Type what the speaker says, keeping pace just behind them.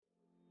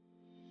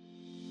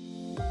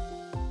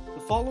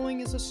following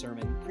is a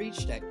sermon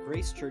preached at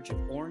Grace Church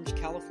of Orange,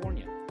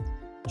 California.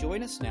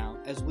 Join us now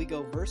as we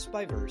go verse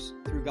by verse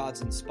through God's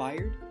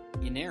inspired,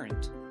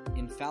 inerrant,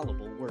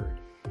 infallible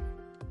Word.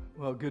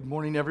 Well, good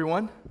morning,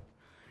 everyone.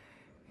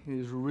 It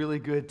is really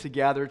good to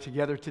gather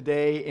together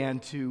today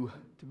and to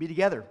be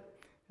together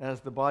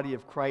as the body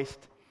of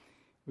Christ.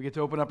 We get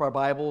to open up our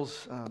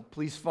Bibles.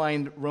 Please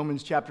find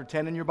Romans chapter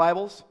 10 in your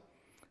Bibles.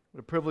 What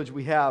a privilege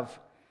we have.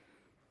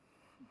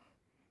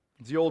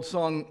 As the old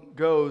song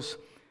goes,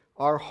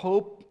 our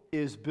hope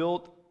is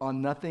built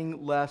on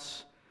nothing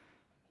less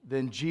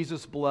than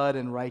Jesus' blood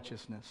and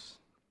righteousness.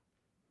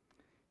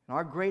 And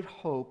our great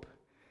hope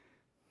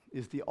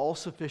is the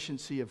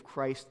all-sufficiency of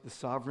Christ, the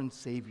sovereign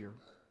Savior.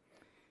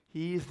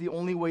 He is the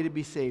only way to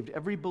be saved.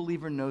 Every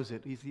believer knows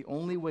it. He's the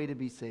only way to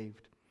be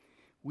saved.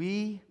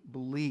 We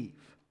believe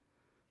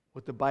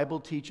what the Bible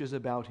teaches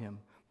about him,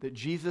 that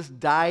Jesus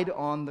died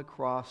on the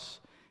cross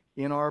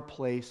in our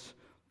place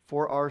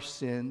for our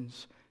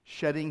sins,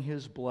 shedding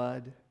his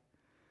blood,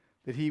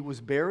 that he was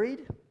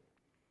buried,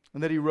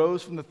 and that he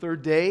rose from the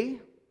third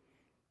day.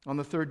 On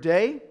the third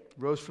day,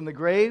 rose from the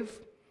grave.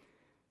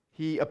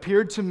 He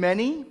appeared to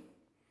many.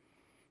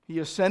 He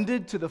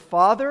ascended to the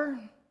Father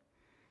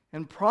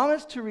and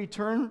promised to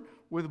return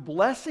with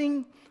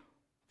blessing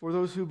for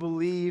those who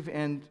believe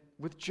and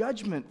with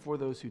judgment for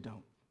those who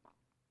don't.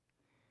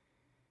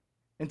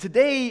 And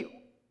today,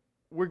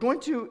 we're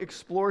going to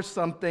explore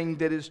something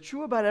that is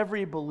true about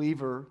every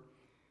believer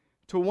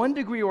to one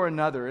degree or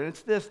another. And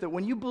it's this, that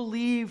when you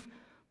believe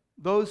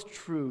those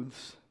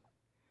truths,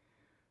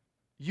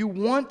 you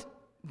want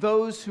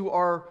those who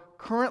are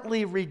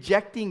currently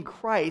rejecting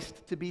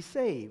Christ to be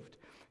saved.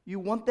 You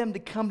want them to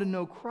come to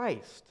know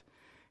Christ.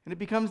 And it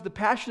becomes the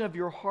passion of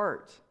your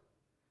heart.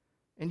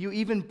 And you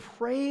even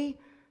pray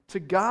to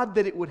God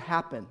that it would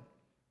happen.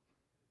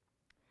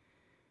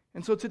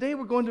 And so today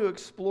we're going to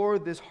explore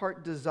this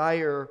heart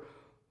desire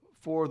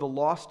for the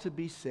lost to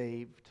be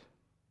saved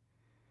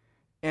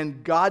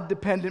and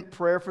God-dependent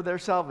prayer for their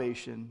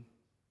salvation.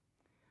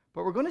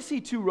 But we're going to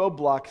see two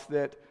roadblocks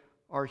that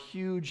are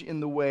huge in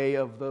the way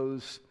of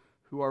those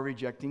who are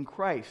rejecting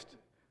Christ.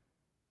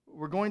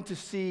 We're going to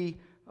see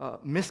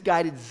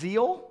misguided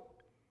zeal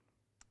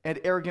and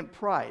arrogant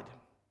pride.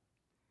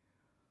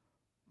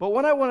 But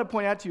what I want to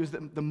point out to you is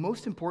that the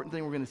most important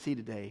thing we're going to see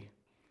today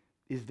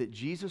is that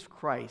Jesus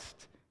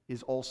Christ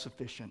is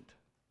all-sufficient.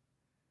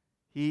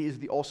 He is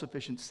the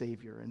all-sufficient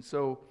Savior. And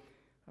so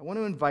I want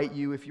to invite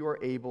you, if you are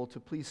able, to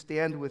please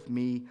stand with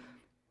me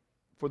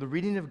for the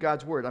reading of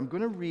God's Word. I'm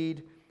going to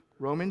read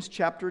Romans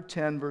chapter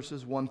 10,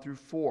 verses 1 through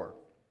 4.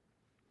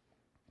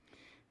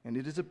 And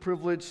it is a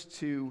privilege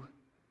to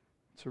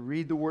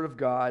read the Word of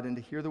God and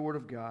to hear the Word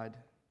of God.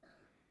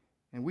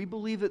 And we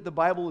believe that the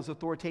Bible is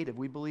authoritative.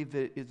 We believe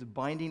that it is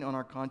binding on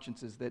our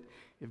consciences, that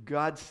if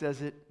God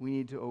says it, we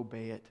need to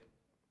obey it.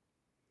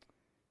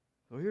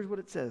 So here's what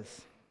it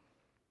says.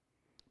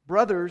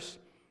 Brothers,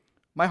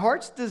 my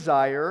heart's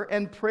desire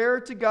and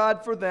prayer to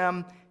God for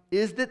them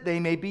is that they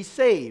may be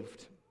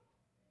saved.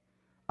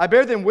 I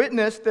bear them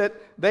witness that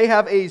they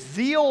have a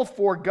zeal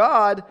for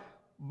God,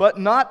 but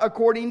not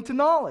according to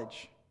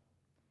knowledge.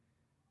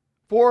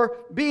 For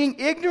being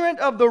ignorant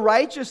of the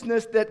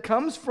righteousness that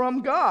comes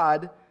from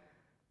God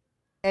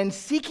and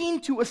seeking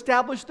to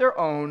establish their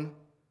own,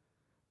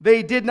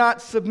 they did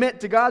not submit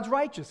to God's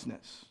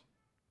righteousness.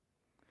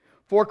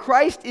 For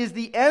Christ is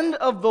the end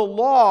of the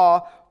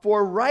law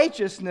for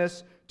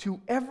righteousness to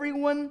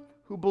everyone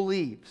who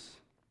believes.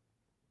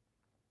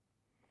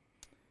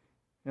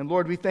 And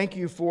Lord, we thank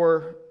you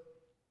for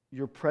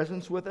your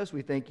presence with us.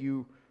 We thank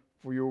you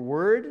for your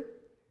word.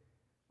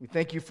 We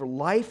thank you for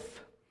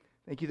life.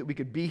 Thank you that we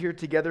could be here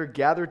together,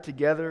 gathered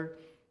together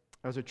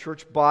as a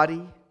church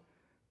body.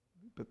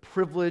 The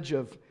privilege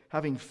of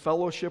having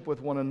fellowship with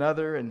one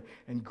another and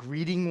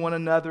greeting one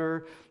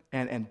another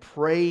and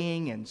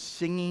praying and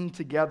singing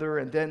together,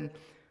 and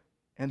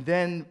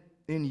then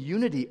in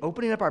unity,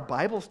 opening up our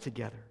Bibles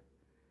together.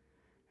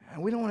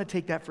 And we don't want to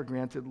take that for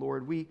granted,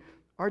 Lord.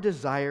 Our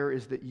desire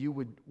is that you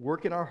would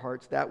work in our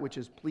hearts that which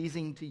is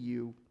pleasing to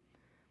you,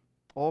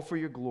 all for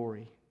your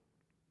glory.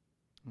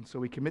 And so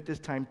we commit this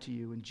time to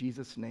you in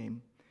Jesus'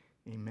 name.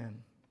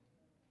 Amen.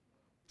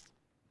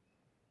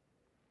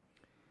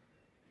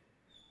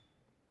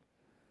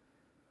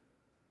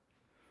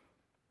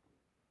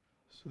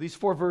 So these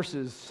 4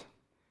 verses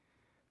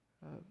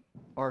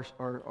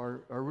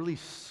are really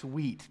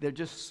sweet. They're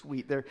just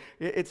sweet.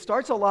 It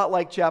starts a lot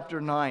like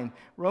chapter 9.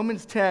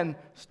 Romans 10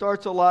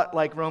 starts a lot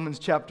like Romans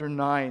chapter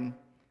 9.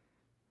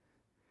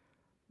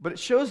 But it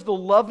shows the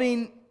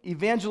loving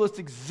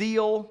evangelistic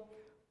zeal,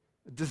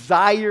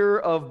 desire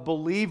of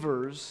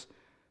believers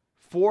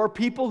for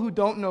people who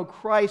don't know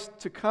Christ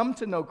to come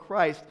to know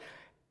Christ.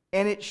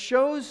 And it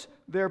shows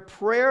their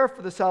prayer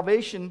for the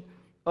salvation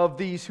of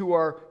these who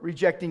are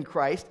rejecting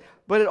Christ.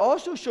 But it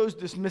also shows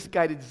this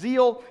misguided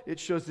zeal. It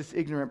shows this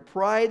ignorant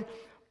pride.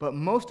 But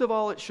most of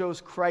all, it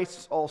shows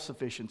Christ's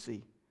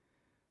all-sufficiency,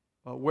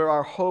 where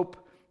our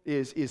hope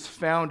is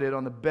founded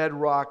on the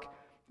bedrock,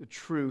 the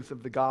truth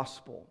of the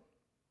gospel.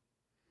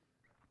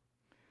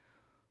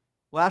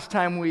 Last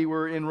time we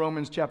were in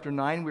Romans chapter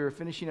 9, we were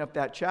finishing up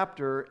that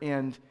chapter,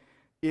 and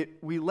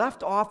we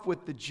left off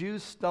with the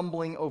Jews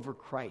stumbling over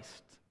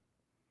Christ.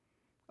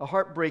 A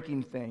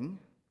heartbreaking thing.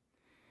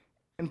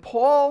 And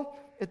Paul,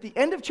 at the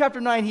end of chapter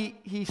 9,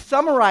 he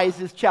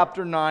summarizes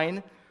chapter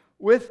 9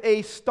 with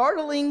a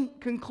startling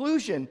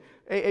conclusion,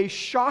 a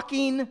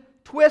shocking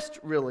twist,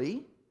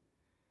 really.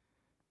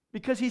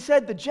 Because he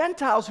said the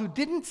Gentiles who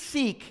didn't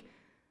seek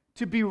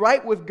to be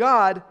right with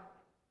God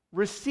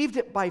received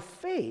it by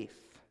faith.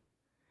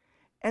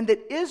 And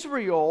that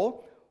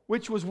Israel,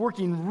 which was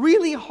working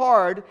really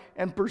hard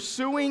and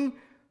pursuing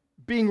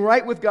being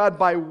right with God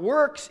by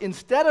works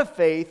instead of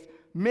faith,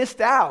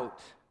 missed out.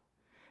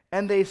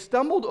 And they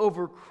stumbled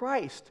over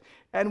Christ.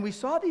 And we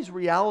saw these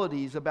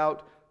realities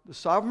about the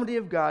sovereignty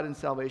of God in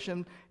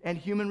salvation and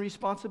human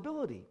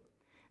responsibility.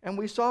 And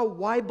we saw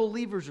why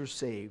believers are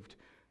saved.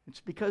 It's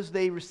because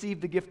they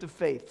received the gift of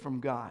faith from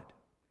God.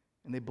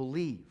 And they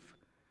believe.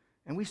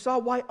 And we saw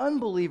why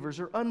unbelievers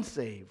are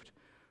unsaved.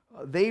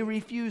 They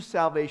refuse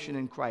salvation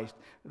in Christ.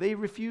 They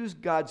refuse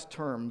God's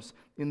terms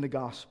in the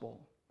gospel.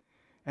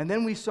 And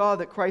then we saw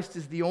that Christ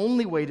is the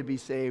only way to be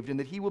saved and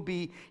that he will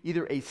be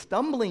either a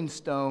stumbling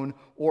stone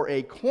or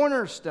a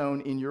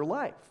cornerstone in your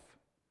life.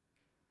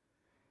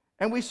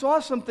 And we saw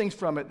some things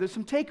from it. There's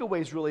some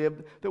takeaways, really,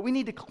 that we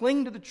need to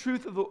cling to the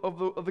truth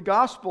of the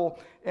gospel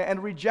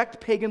and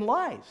reject pagan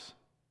lies.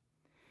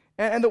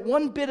 And that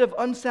one bit of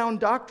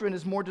unsound doctrine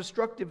is more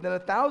destructive than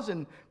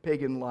 1,000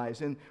 pagan lies.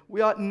 And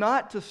we ought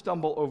not to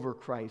stumble over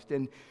Christ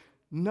and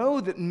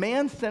know that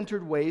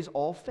man-centered ways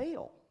all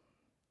fail.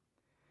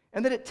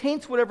 And that it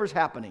taints whatever's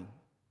happening.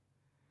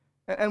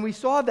 And we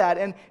saw that.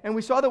 And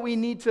we saw that we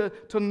need to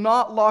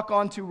not lock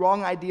on to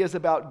wrong ideas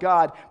about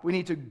God. We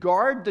need to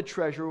guard the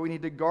treasure. We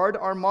need to guard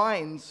our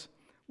minds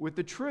with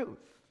the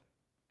truth.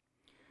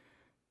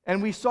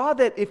 And we saw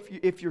that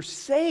if you're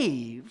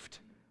saved,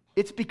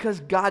 it's because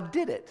God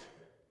did it.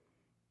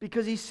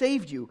 Because he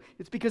saved you.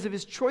 It's because of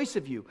his choice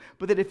of you.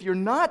 But that if you're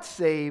not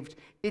saved,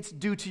 it's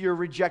due to your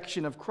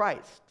rejection of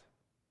Christ.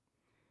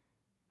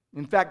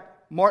 In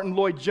fact, Martin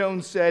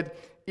Lloyd-Jones said,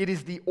 "It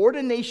is the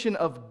ordination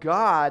of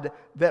God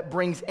that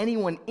brings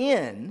anyone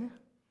in,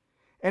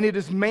 and it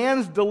is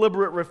man's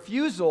deliberate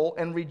refusal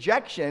and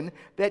rejection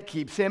that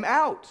keeps him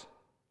out."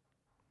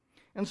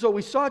 And so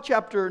we saw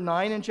chapter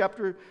 9, and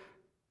chapter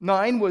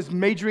 9 was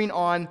majoring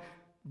on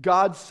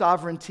God's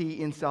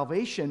sovereignty in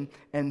salvation.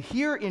 And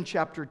here in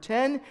chapter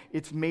 10,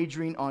 it's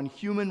majoring on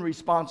human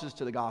responses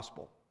to the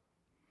gospel.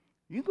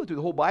 You can go through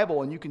the whole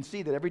Bible and you can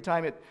see that every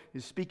time it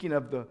is speaking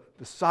of the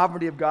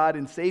sovereignty of God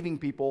in saving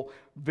people,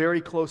 very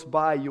close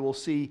by you will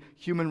see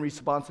human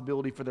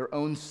responsibility for their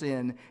own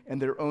sin and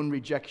their own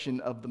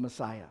rejection of the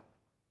Messiah.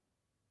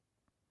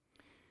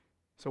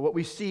 So what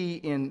we see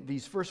in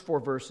these first 4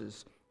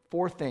 verses,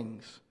 4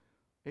 things.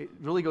 It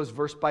really goes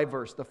verse by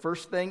verse. The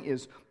first thing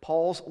is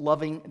Paul's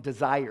loving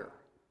desire.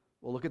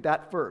 We'll look at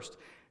that first.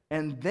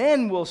 And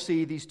then we'll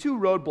see these 2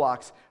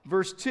 roadblocks.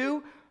 Verse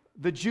 2,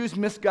 the Jews'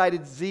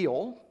 misguided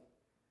zeal.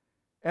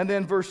 And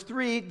then verse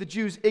 3, the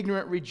Jews'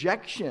 ignorant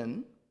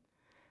rejection.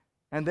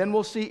 And then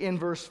we'll see in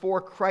verse 4,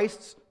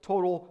 Christ's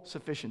total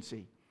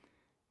sufficiency.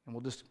 And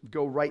we'll just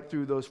go right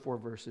through those 4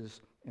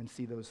 verses and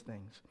see those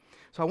things.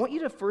 So I want you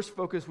to first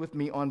focus with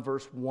me on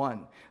verse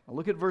 1. Now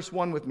look at verse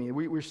 1 with me.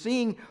 We're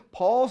seeing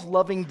Paul's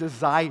loving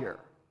desire.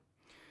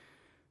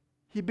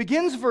 He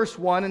begins verse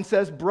 1 and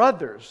says,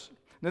 brothers.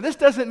 Now this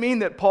doesn't mean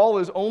that Paul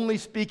is only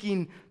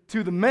speaking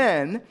to the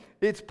men.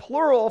 It's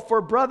plural for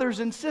brothers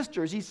and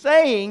sisters. He's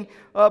saying,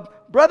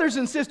 brothers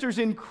and sisters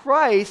in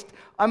Christ,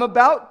 I'm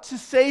about to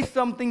say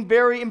something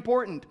very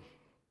important.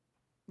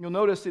 You'll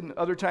notice in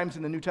other times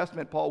in the New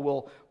Testament, Paul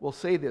will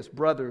say this,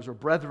 brothers or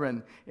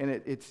brethren, and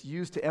it's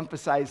used to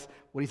emphasize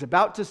what he's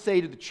about to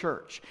say to the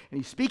church. And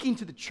he's speaking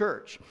to the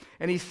church,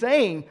 and he's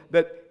saying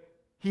that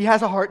he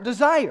has a heart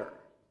desire.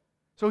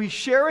 So he's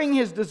sharing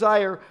his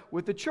desire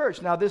with the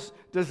church. Now this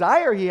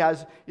desire he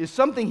has is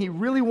something he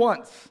really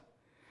wants.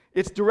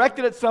 It's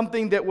directed at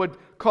something that would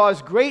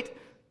cause great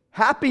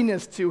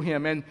happiness to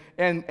him,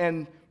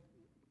 and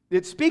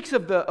it speaks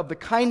of the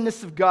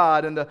kindness of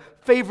God and the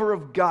favor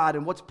of God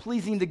and what's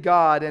pleasing to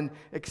God and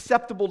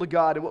acceptable to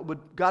God and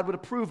what God would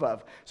approve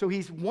of. So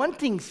he's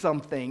wanting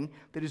something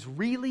that is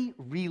really,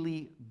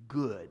 really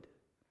good.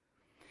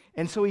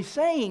 And so he's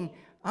saying,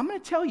 I'm going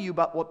to tell you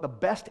about what the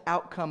best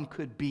outcome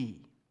could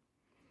be.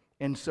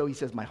 And so he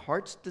says, my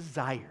heart's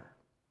desire.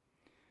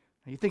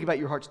 Now you think about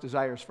your heart's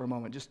desires for a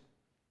moment. Just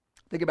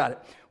think about it.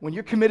 When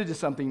you're committed to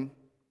something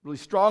really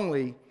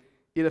strongly,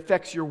 it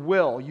affects your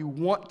will. You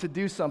want to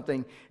do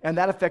something, and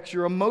that affects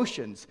your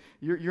emotions.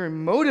 You're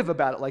emotive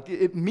about it, like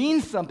it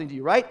means something to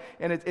you, right?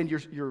 And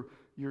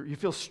you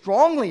feel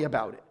strongly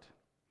about it.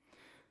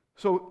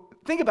 So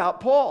think about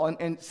Paul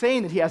and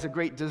saying that he has a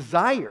great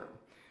desire.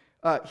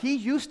 He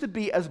used to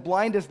be as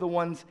blind as the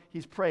ones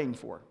he's praying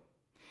for.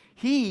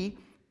 He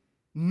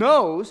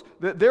knows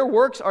that their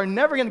works are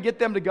never going to get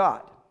them to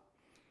God.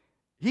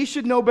 He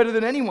should know better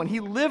than anyone.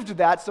 He lived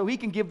that so he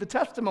can give the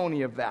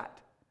testimony of that.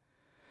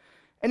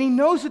 And he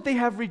knows that they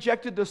have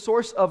rejected the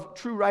source of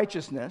true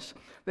righteousness.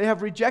 They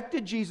have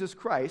rejected Jesus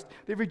Christ.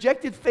 They've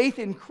rejected faith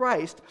in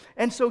Christ.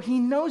 And so he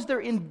knows they're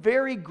in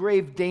very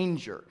grave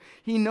danger.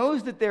 He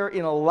knows that they're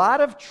in a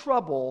lot of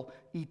trouble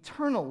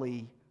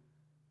eternally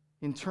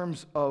in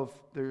terms of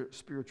their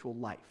spiritual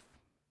life.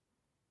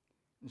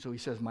 And so he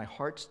says, my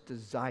heart's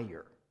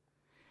desire.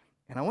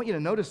 And I want you to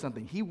notice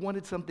something. He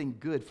wanted something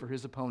good for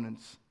his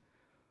opponents.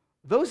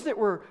 Those that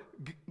were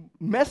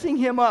messing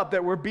him up,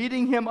 that were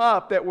beating him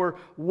up, that were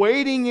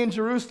waiting in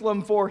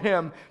Jerusalem for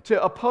him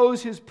to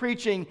oppose his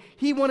preaching,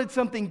 he wanted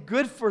something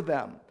good for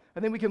them. I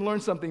think we can learn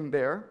something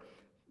there,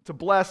 to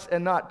bless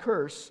and not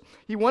curse.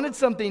 He wanted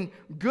something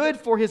good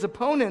for his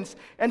opponents,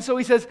 and so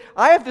he says,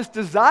 I have this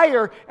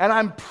desire, and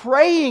I'm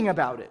praying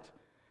about it.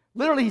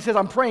 Literally, he says,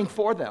 I'm praying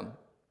for them.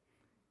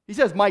 He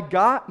says,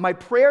 my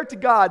prayer to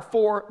God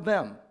for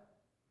them.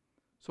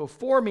 So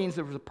for means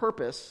there was a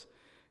purpose.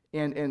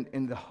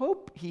 And the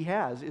hope he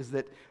has is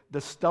that the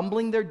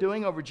stumbling they're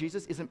doing over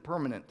Jesus isn't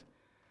permanent.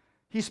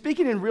 He's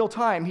speaking in real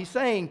time. He's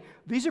saying,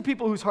 these are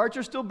people whose hearts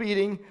are still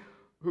beating,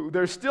 who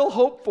there's still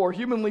hope for,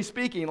 humanly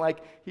speaking. Like,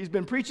 he's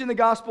been preaching the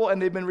gospel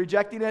and they've been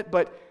rejecting it,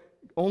 but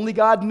only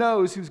God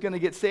knows who's going to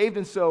get saved,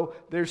 and so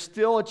there's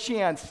still a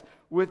chance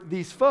with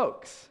these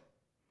folks.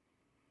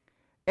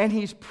 And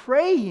he's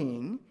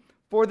praying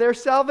for their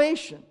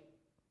salvation.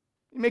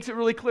 He makes it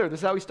really clear.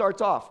 This is how he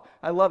starts off.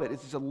 I love it.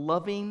 It's just a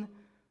loving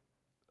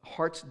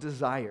heart's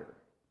desire.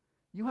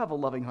 You have a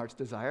loving heart's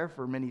desire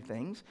for many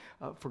things,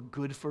 for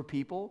good for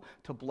people,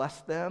 to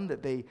bless them.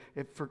 That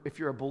if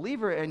you're a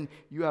believer and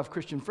you have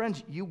Christian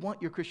friends, you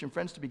want your Christian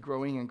friends to be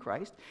growing in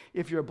Christ.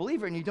 If you're a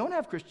believer and you don't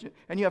have Christian,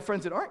 and you have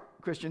friends that aren't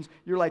Christians,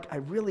 you're like, I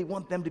really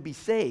want them to be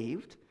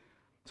saved.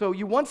 So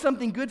you want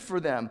something good for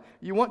them.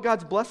 You want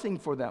God's blessing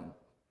for them.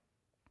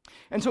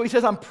 And so he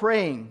says, I'm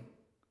praying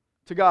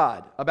to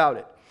God about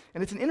it.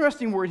 And it's an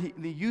interesting word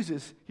he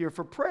uses here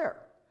for prayer.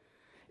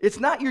 It's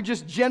not your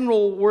just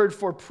general word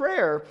for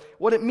prayer.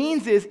 What it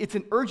means is it's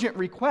an urgent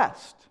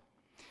request.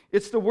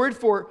 It's the word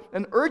for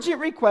an urgent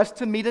request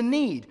to meet a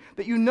need.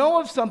 That you know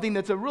of something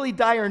that's a really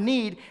dire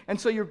need,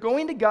 and so you're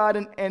going to God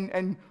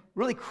and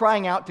really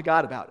crying out to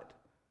God about it.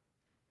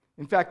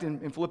 In fact,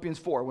 in Philippians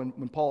 4,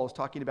 when Paul is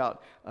talking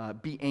about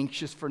be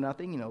anxious for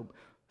nothing,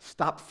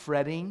 stop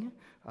fretting,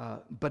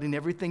 but in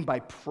everything by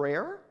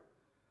prayer,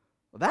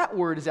 that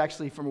word is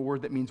actually from a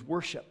word that means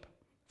worship.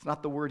 It's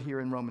not the word here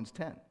in Romans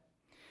 10.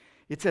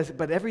 It says,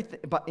 but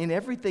in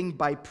everything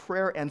by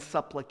prayer and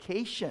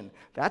supplication.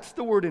 That's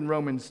the word in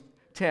Romans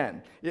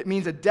 10. It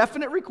means a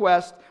definite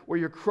request where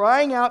you're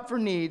crying out for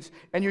needs,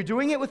 and you're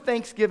doing it with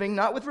thanksgiving,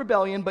 not with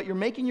rebellion, but you're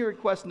making your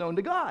request known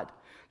to God.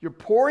 You're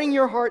pouring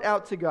your heart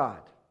out to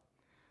God.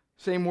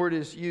 Same word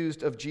is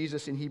used of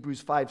Jesus in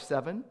Hebrews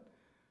 5:7.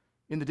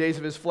 In the days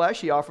of his flesh,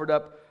 he offered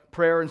up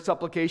prayer and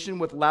supplication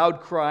with loud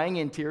crying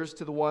and tears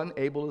to the one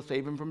able to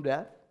save him from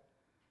death.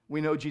 We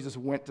know Jesus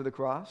went to the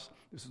cross.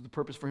 This is the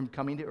purpose for him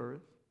coming to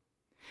earth.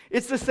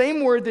 It's the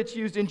same word that's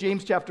used in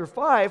James chapter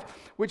 5,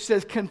 which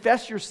says,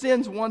 confess your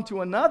sins one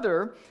to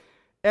another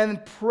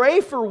and pray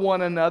for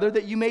one another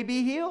that you may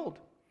be healed.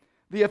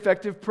 The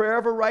effective prayer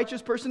of a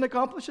righteous person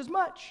accomplishes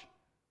much.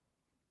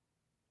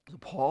 So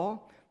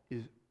Paul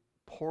is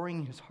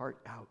pouring his heart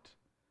out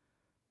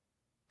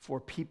for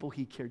people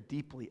he cared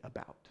deeply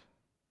about.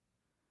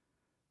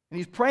 And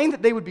he's praying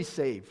that they would be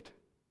saved.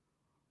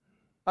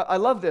 I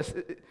love this.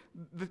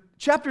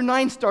 Chapter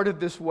 9 started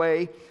this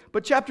way,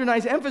 but chapter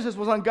 9's emphasis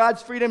was on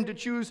God's freedom to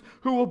choose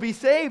who will be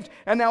saved.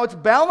 And now it's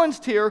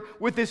balanced here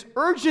with this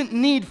urgent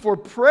need for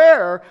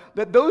prayer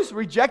that those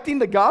rejecting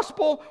the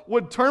gospel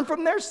would turn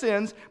from their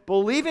sins,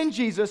 believe in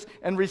Jesus,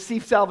 and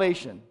receive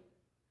salvation.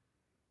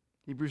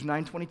 Hebrews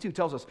 9:22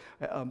 tells us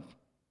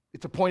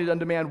it's appointed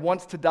unto man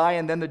once to die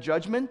and then the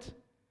judgment.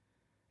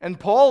 And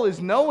Paul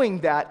is knowing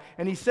that,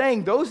 and he's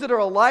saying those that are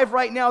alive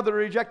right now that are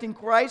rejecting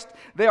Christ,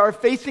 they are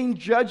facing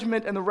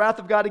judgment and the wrath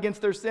of God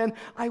against their sin.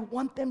 I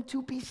want them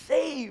to be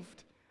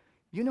saved.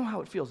 You know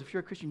how it feels. If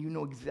you're a Christian, you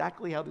know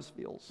exactly how this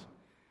feels.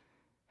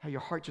 How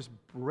your heart just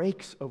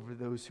breaks over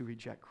those who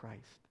reject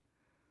Christ.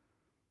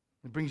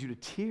 It brings you to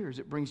tears.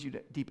 It brings you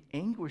to deep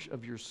anguish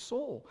of your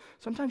soul.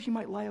 Sometimes you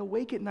might lie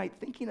awake at night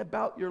thinking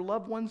about your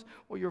loved ones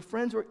or your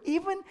friends or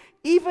even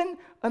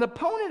an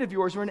opponent of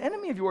yours or an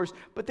enemy of yours,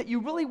 but that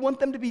you really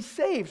want them to be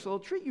saved, so they'll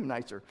treat you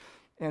nicer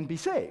and be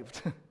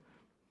saved.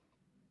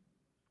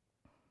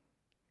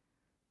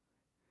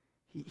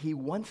 He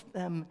wants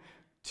them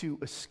to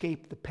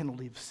escape the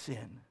penalty of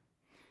sin.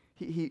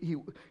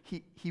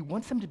 He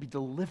wants them to be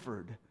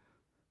delivered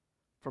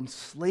from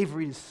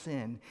slavery to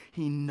sin.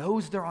 He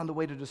knows they're on the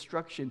way to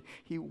destruction.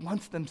 He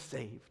wants them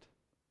saved.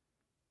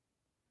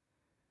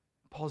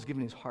 Paul's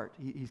given his heart.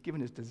 He's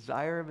given his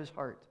desire of his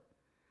heart.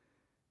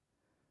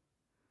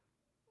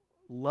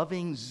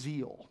 Loving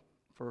zeal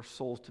for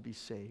souls to be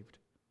saved.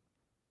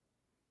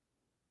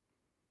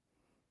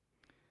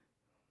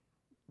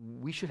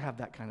 We should have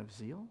that kind of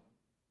zeal.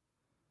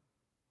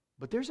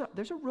 But there's a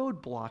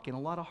roadblock in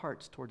a lot of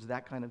hearts towards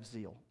that kind of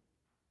zeal.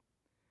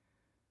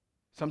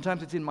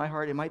 Sometimes it's in my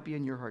heart. It might be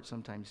in your heart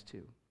sometimes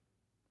too.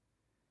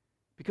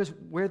 Because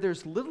where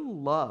there's little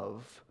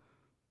love,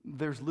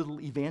 there's little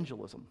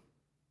evangelism.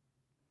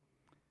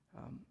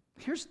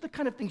 Here's the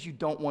kind of things you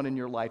don't want in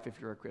your life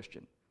if you're a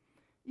Christian.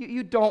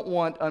 You don't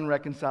want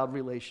unreconciled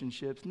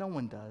relationships. No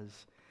one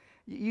does.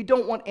 You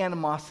don't want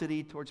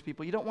animosity towards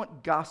people. You don't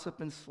want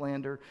gossip and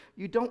slander.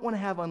 You don't want to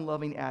have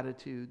unloving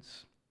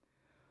attitudes.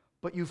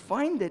 But you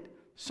find that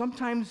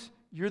sometimes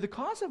you're the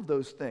cause of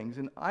those things,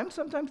 and I'm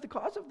sometimes the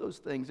cause of those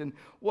things. And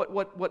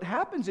what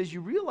happens is you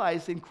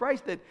realize in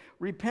Christ that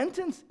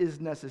repentance is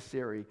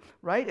necessary,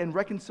 right? And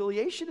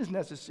reconciliation is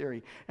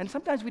necessary. And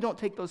sometimes we don't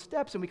take those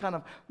steps, and we kind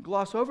of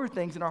gloss over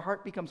things, and our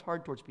heart becomes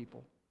hard towards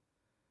people.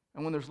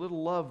 And when there's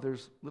little love,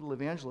 there's little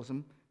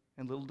evangelism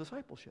and little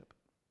discipleship.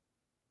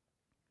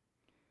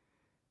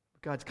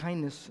 God's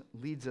kindness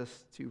leads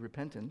us to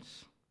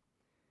repentance.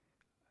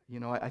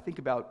 I think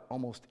about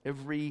almost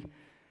every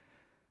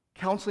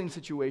counseling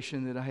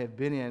situation that I have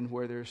been in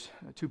where there's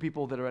two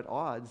people that are at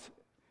odds.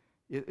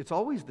 It's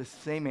always the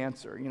same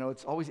answer.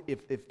 It's always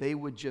if they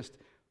would just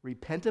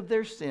repent of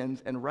their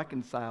sins and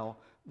reconcile,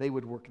 they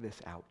would work this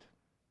out.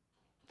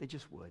 They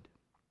just would.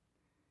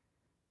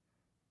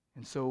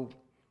 And so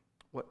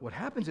what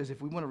happens is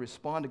if we want to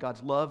respond to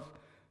God's love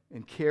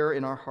and care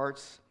in our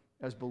hearts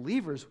as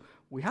believers,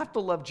 we have to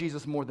love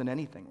Jesus more than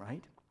anything,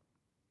 right?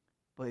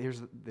 But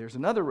there's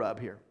another rub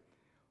here.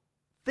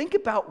 Think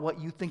about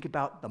what you think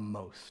about the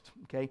most,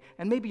 okay?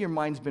 And maybe your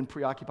mind's been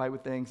preoccupied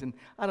with things, and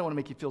I don't want to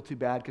make you feel too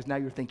bad because now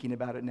you're thinking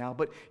about it now.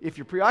 But if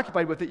you're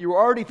preoccupied with it, you were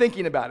already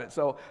thinking about it.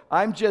 So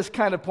I'm just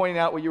kind of pointing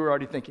out what you were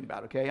already thinking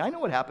about, okay? I know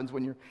what happens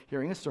when you're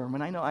hearing a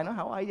sermon. I know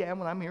how I am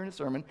when I'm hearing a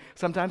sermon.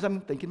 Sometimes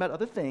I'm thinking about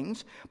other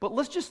things. But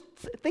let's just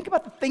think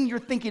about the thing you're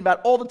thinking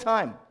about all the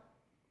time.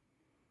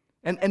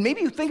 And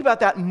maybe you think about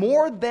that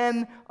more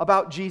than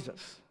about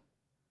Jesus.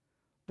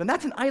 Then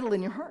that's an idol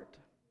in your heart.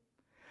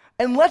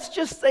 And let's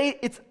just say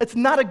it's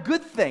not a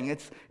good thing.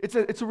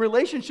 It's a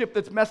relationship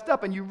that's messed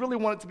up and you really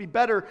want it to be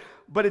better,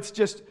 but it's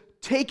just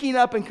taking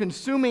up and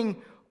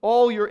consuming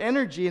all your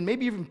energy and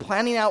maybe even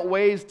planning out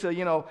ways to,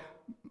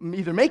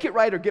 either make it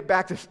right or get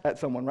back at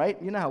someone,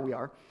 right? You know how we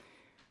are.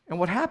 And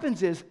what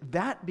happens is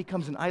that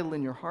becomes an idol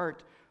in your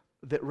heart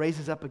that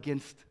raises up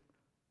against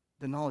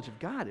the knowledge of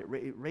God. It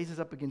raises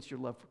up against your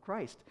love for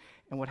Christ.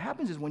 And what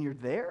happens is when you're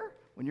there,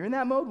 when you're in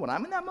that mode, when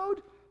I'm in that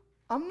mode,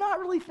 I'm not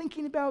really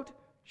thinking about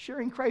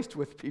sharing Christ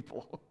with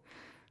people,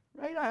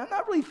 right? I'm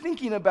not really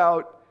thinking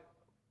about,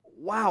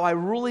 wow, I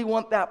really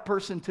want that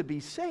person to be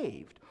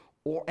saved.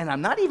 And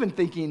I'm not even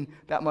thinking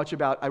that much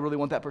about, I really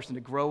want that person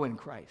to grow in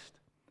Christ.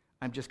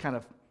 I'm just kind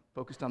of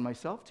focused on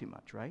myself too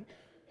much, right?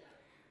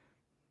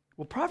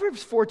 Well,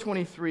 Proverbs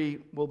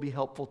 4:23 will be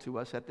helpful to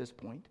us at this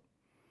point.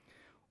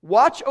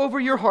 Watch over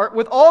your heart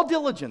with all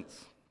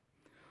diligence.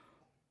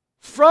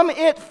 From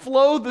it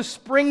flow the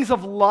springs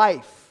of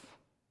life.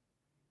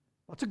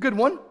 That's a good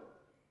one.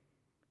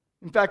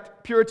 In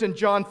fact, Puritan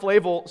John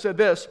Flavel said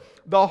this: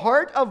 the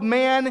heart of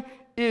man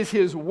is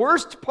his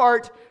worst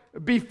part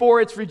before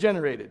it's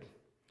regenerated,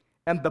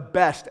 and the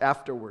best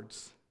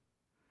afterwards.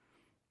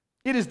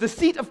 It is the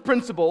seat of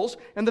principles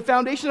and the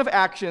foundation of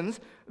actions.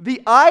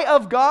 The eye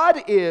of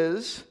God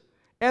is,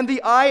 and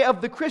the eye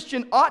of the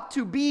Christian ought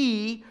to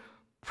be,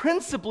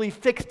 principally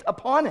fixed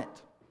upon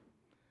it.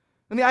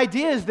 And the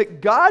idea is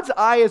that God's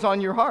eye is on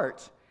your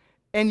heart,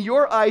 and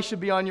your eye should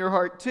be on your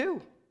heart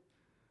too.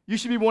 You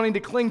should be wanting to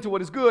cling to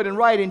what is good and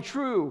right and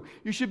true.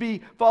 You should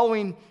be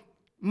following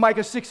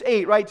Micah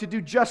 6:8, right? To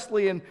do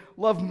justly and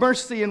love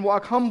mercy and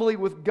walk humbly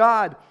with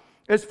God.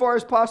 As far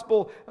as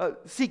possible,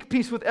 seek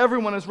peace with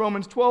everyone, as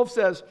Romans 12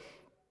 says.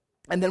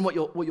 And then what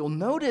you'll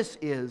notice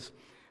is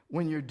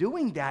when you're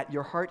doing that,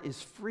 your heart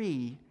is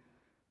free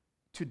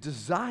to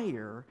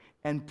desire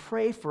and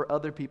pray for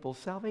other people's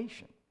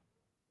salvation.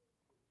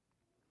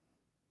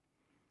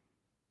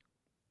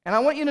 And I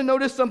want you to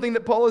notice something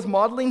that Paul is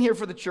modeling here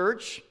for the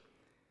church.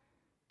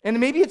 And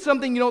maybe it's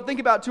something you don't think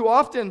about too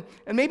often.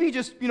 And maybe you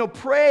just,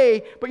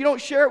 pray, but you don't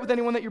share it with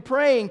anyone that you're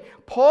praying.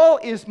 Paul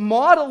is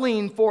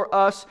modeling for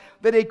us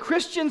that a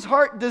Christian's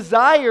heart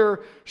desire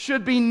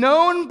should be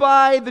known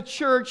by the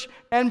church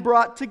and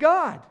brought to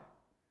God.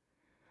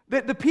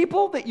 That the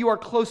people that you are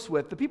close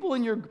with, the people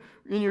in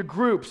your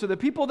group, so the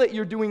people that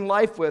you're doing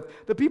life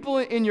with, the people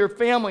in your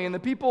family, and the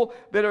people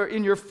that are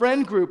in your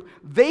friend group,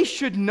 they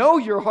should know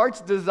your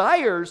heart's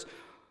desires,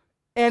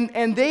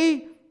 and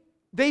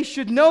they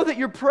should know that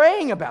you're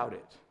praying about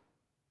it.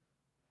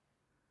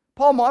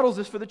 Paul models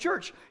this for the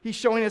church. He's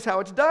showing us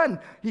how it's done.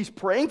 He's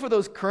praying for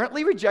those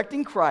currently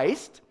rejecting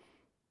Christ,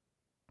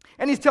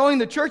 and he's telling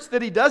the church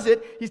that he does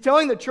it. He's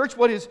telling the church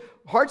what his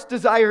heart's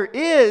desire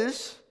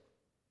is,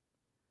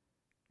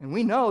 and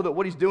we know that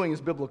what he's doing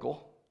is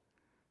biblical.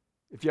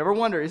 If you ever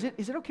wonder, is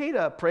it okay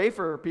to pray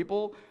for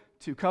people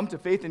to come to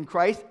faith in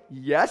Christ?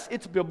 Yes,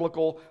 it's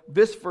biblical.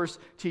 This verse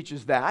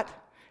teaches that,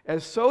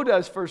 as so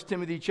does 1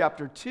 Timothy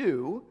chapter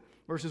 2,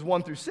 verses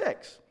 1 through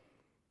 6.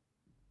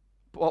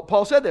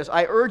 Paul said this: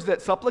 I urge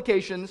that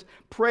supplications,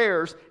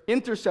 prayers,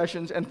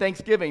 intercessions, and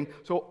thanksgiving,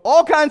 so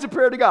all kinds of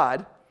prayer to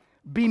God,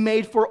 be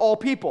made for all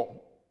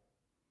people.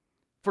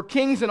 for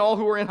kings and all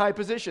who are in high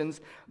positions,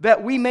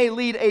 that we may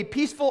lead a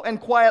peaceful and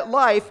quiet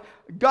life,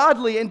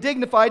 godly and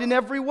dignified in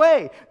every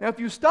way. Now, if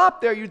you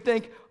stop there, you'd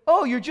think,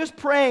 oh, you're just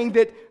praying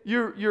that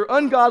your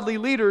ungodly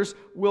leaders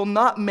will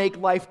not make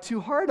life too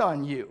hard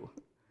on you.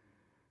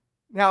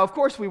 Now, of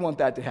course we want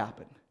that to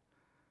happen.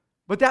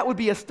 But that would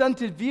be a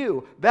stunted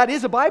view. That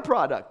is a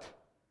byproduct.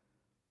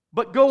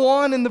 But go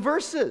on in the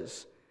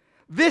verses.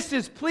 This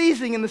is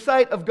pleasing in the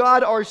sight of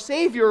God our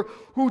Savior,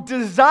 who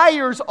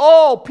desires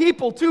all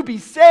people to be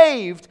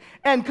saved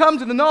and come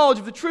to the knowledge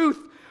of the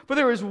truth. For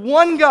there is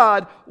one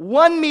God,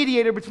 one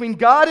mediator between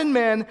God and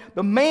men,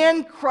 the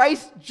man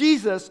Christ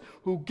Jesus,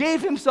 who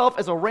gave himself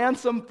as a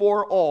ransom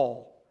for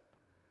all.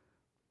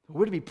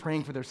 We're to be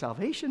praying for their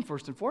salvation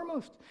first and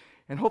foremost.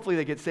 And hopefully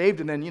they get saved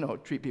and then,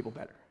 treat people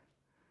better.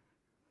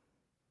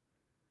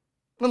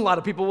 And a lot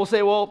of people will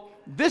say, well,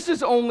 this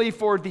is only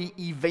for the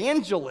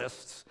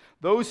evangelists,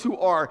 those who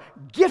are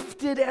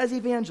gifted as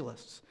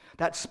evangelists,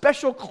 that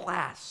special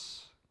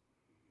class.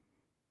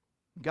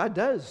 God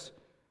does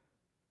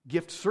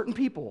gift certain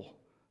people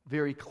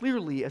very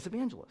clearly as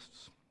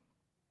evangelists.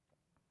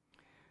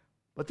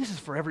 But this is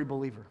for every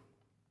believer.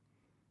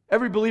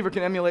 Every believer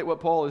can emulate what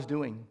Paul is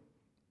doing,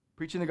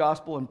 preaching the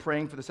gospel and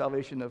praying for the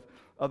salvation of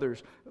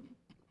others,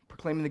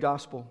 proclaiming the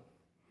gospel.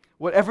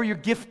 Whatever you're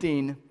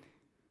gifting,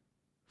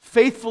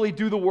 faithfully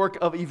do the work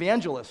of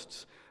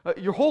evangelists.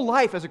 Your whole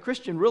life as a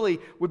Christian really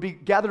would be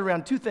gathered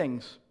around two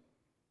things: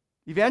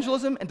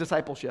 evangelism and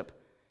discipleship.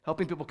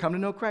 Helping people come to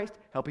know Christ,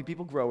 helping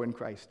people grow in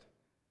Christ.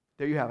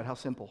 There you have it. How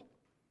simple.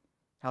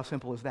 How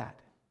simple is that?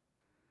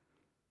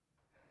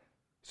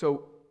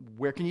 So,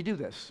 where can you do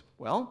this?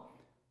 Well,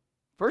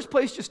 first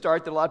place to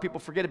start that a lot of people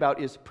forget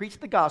about is preach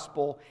the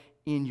gospel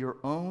in your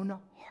own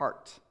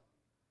heart.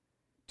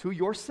 To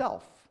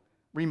yourself.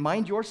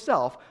 Remind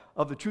yourself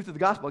of the truth of the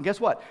gospel. And guess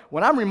what?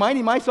 When I'm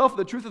reminding myself of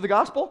the truth of the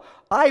gospel,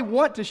 I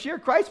want to share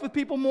Christ with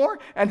people more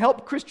and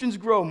help Christians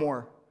grow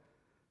more.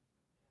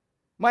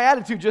 My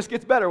attitude just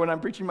gets better when I'm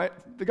preaching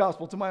the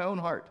gospel to my own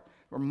heart,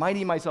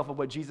 reminding myself of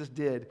what Jesus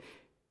did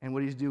and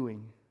what he's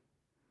doing.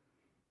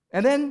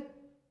 And then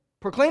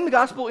proclaim the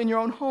gospel in your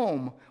own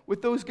home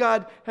with those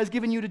God has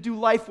given you to do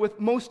life with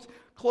most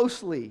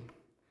closely.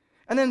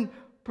 And then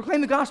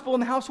proclaim the gospel in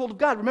the household of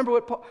God. Remember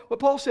what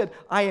Paul said,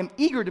 I am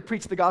eager to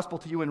preach the gospel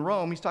to you in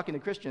Rome. He's talking to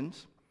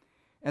Christians.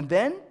 And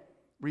then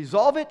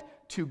resolve it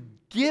to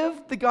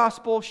give the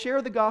gospel,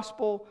 share the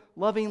gospel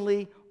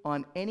lovingly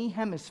on any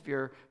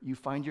hemisphere you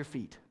find your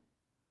feet.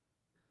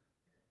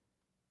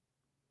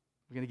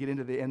 We're going to get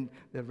into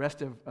the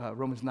rest of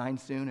Romans 9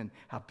 soon, and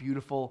how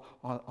beautiful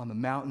on the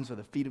mountains are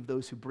the feet of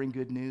those who bring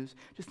good news.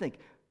 Just think,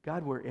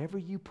 God, wherever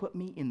you put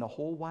me in the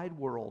whole wide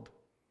world,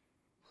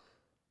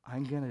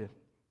 I'm going to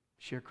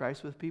share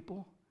Christ with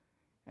people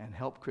and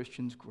help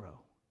Christians grow.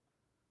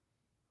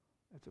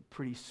 That's a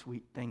pretty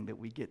sweet thing that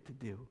we get to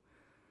do.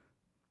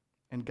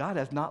 And God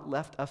has not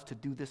left us to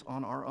do this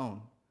on our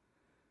own.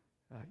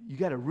 You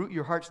got to root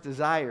your heart's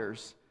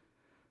desires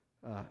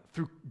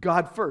through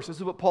God first. This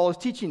is what Paul is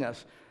teaching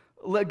us.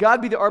 Let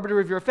God be the arbiter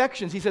of your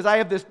affections. He says, I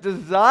have this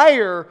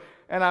desire,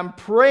 and I'm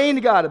praying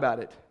to God about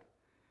it.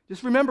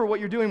 Just remember what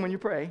you're doing when you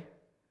pray.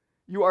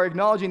 You are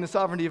acknowledging the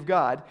sovereignty of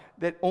God,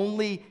 that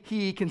only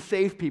He can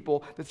save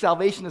people, that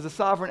salvation is a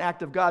sovereign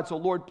act of God, so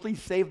Lord,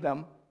 please save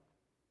them.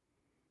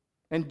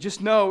 And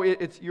just know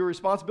it's your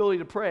responsibility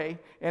to pray,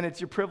 and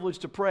it's your privilege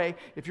to pray.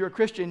 If you're a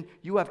Christian,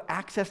 you have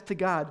access to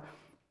God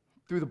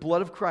through the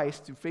blood of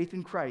Christ, through faith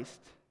in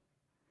Christ.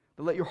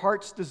 But let your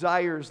heart's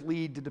desires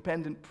lead to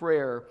dependent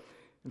prayer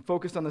and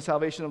focus on the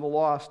salvation of the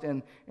lost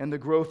and the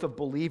growth of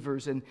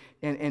believers. And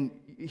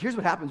here's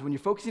what happens when you're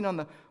focusing on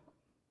the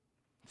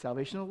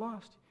salvation of the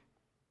lost.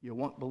 You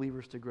want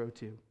believers to grow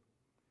too.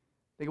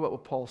 Think about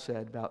what Paul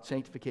said about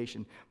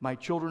sanctification. My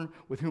children,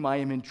 with whom I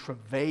am in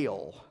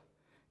travail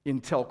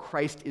until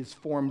Christ is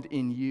formed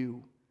in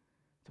you.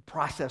 The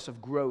process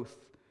of growth,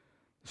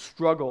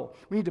 struggle.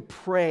 We need to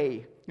pray.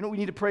 You know what we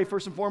need to pray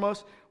first and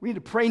foremost? We need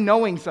to pray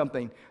knowing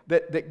something.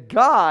 That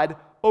God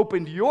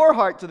opened your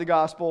heart to the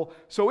gospel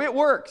so it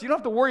works. You don't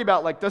have to worry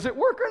about, does it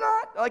work or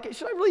not?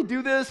 Should I really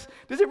do this?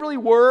 Does it really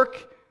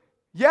work?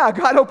 Yeah,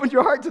 God opened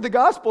your heart to the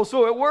gospel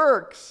so it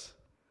works.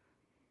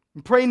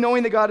 And pray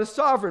knowing that God is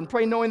sovereign.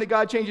 Pray knowing that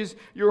God changes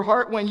your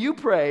heart when you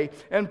pray.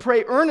 And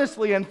pray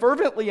earnestly and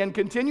fervently and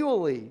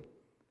continually.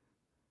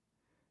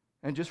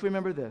 And just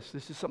remember this.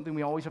 This is something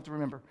we always have to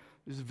remember.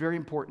 This is very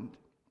important.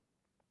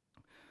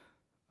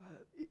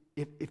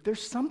 If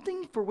there's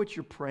something for which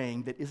you're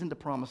praying that isn't a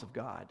promise of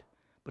God,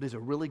 but is a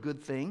really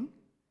good thing,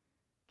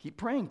 keep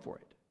praying for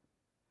it.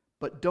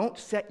 But don't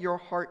set your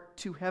heart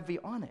too heavy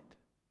on it.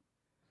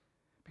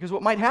 Because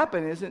what might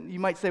happen is you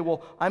might say,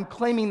 well, I'm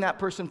claiming that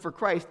person for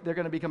Christ. They're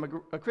going to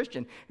become a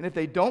Christian. And if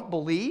they don't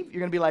believe, you're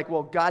going to be like,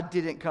 well, God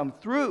didn't come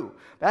through.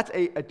 That's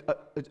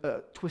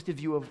a twisted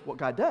view of what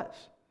God does.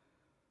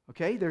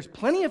 Okay? There's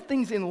plenty of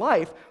things in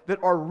life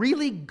that are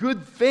really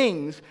good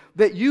things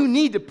that you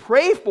need to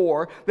pray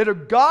for, that are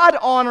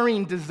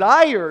God-honoring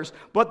desires,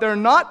 but they're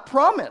not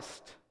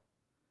promised.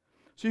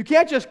 So you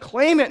can't just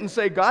claim it and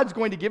say, God's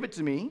going to give it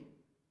to me.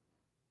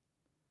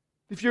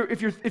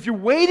 If you're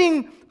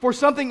waiting for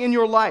something in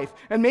your life,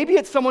 and maybe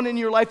it's someone in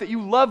your life that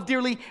you love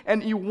dearly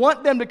and you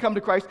want them to come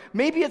to Christ,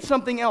 maybe it's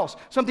something else,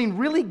 something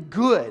really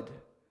good,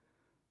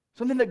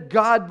 something that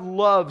God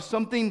loves,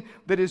 something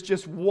that is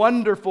just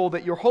wonderful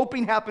that you're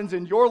hoping happens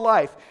in your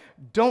life,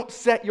 don't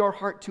set your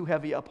heart too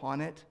heavy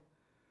upon it.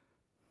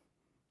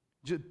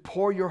 Just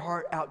pour your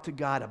heart out to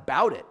God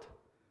about it.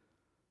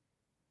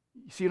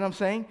 You see what I'm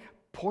saying?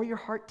 Pour your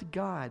heart to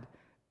God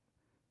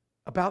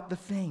about the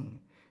thing.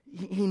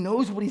 He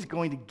knows what He's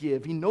going to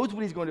give. He knows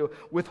what He's going to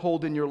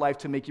withhold in your life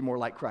to make you more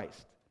like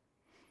Christ.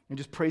 And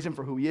just praise Him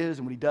for who He is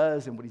and what He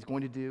does and what He's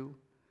going to do.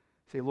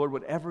 Say, Lord,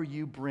 whatever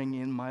you bring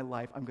in my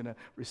life, I'm going to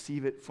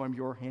receive it from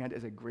your hand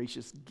as a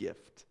gracious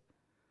gift.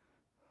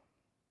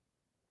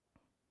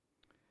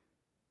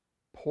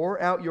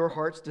 Pour out your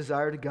heart's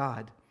desire to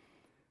God.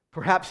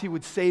 Perhaps He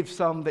would save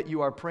some that you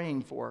are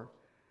praying for.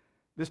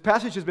 This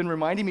passage has been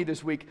reminding me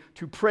this week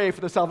to pray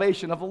for the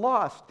salvation of the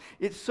lost.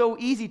 It's so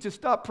easy to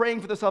stop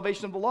praying for the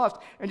salvation of the lost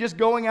and just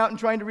going out and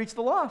trying to reach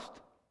the lost.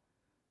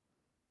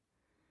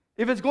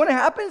 If it's going to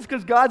happen, it's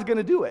because God's going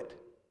to do it.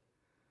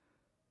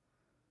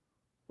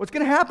 What's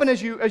going to happen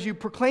as you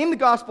proclaim the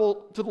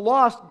gospel to the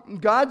lost,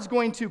 God's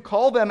going to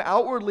call them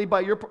outwardly by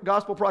your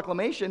gospel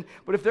proclamation,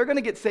 but if they're going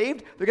to get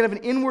saved, they're going to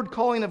have an inward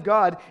calling of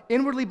God,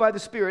 inwardly by the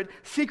Spirit,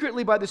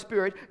 secretly by the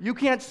Spirit. You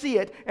can't see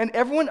it, and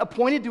everyone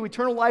appointed to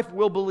eternal life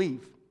will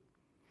believe.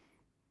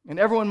 And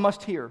everyone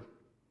must hear.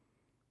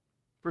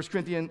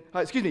 Romans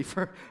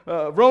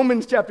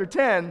chapter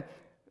 10,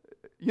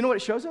 you know what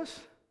it shows us?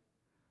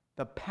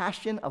 The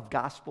passion of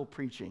gospel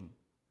preaching.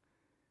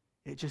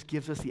 It just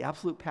gives us the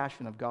absolute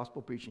passion of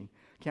gospel preaching.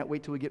 Can't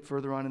wait till we get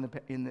further on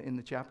in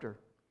the chapter.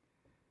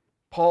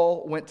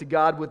 Paul went to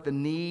God with the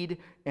need,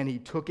 and he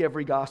took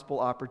every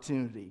gospel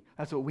opportunity.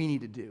 That's what we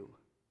need to do.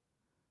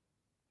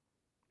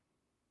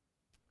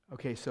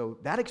 Okay, so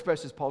that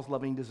expresses Paul's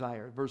loving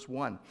desire, verse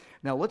 1.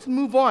 Now let's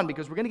move on,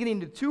 because we're going to get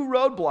into two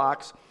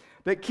roadblocks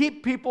that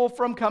keep people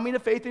from coming to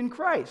faith in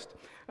Christ.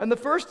 And the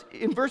first,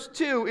 in verse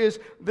 2, is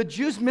the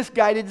Jews'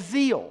 misguided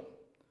zeal.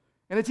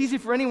 And it's easy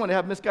for anyone to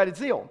have misguided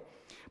zeal.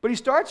 But he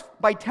starts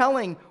by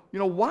telling,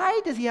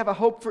 why does he have a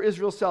hope for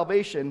Israel's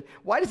salvation?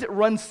 Why does it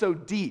run so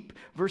deep?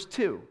 Verse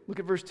 2, look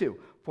at verse 2.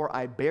 For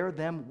I bear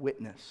them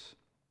witness.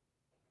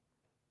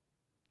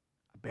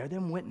 I bear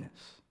them witness.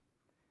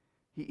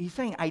 He's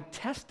saying, I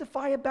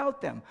testify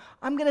about them.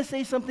 I'm going to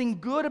say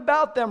something good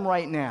about them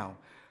right now.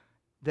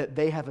 That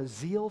they have a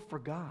zeal for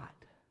God.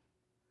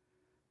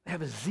 They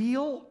have a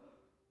zeal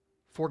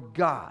for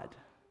God.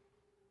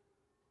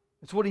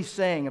 That's what he's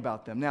saying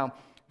about them. Now,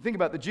 think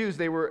about the Jews.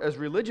 They were as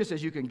religious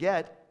as you can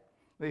get.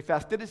 They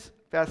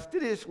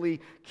fastidiously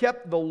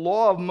kept the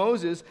law of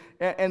Moses,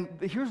 and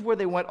here's where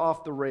they went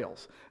off the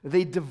rails.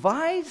 They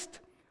devised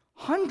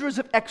hundreds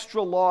of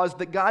extra laws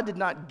that God did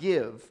not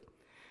give.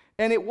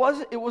 And it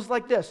was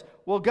like this.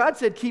 Well, God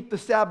said, keep the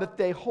Sabbath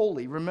day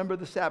holy. Remember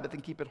the Sabbath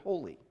and keep it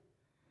holy.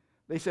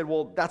 They said,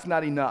 well, that's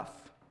not enough.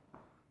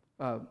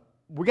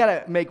 We got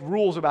to make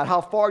rules about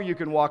how far you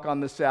can walk on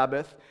the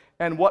Sabbath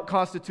and what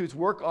constitutes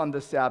work on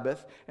the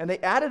Sabbath. And they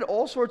added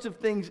all sorts of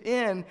things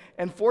in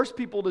and forced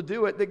people to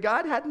do it that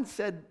God hadn't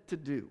said to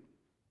do.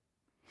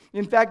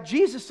 In fact,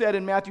 Jesus said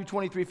in Matthew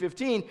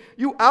 23:15,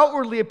 you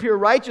outwardly appear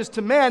righteous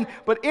to men,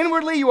 but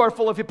inwardly you are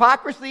full of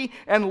hypocrisy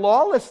and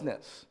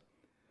lawlessness.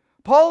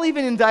 Paul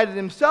even indicted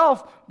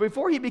himself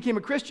before he became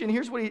a Christian.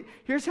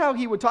 Here's how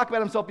he would talk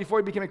about himself before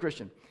he became a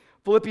Christian.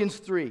 Philippians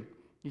 3,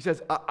 he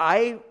says,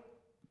 I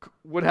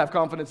would have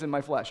confidence in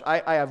my flesh.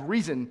 I have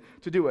reason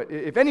to do it.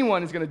 If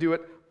anyone is going to do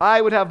it,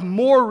 I would have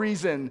more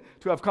reason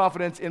to have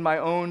confidence in my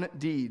own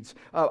deeds.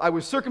 I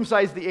was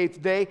circumcised the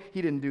 8th day.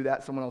 He didn't do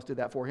that. Someone else did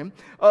that for him.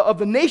 Of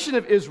the nation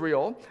of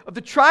Israel, of the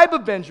tribe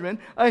of Benjamin,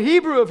 a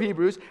Hebrew of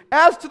Hebrews,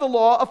 as to the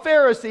law, a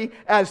Pharisee,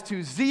 as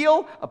to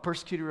zeal, a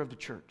persecutor of the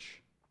church.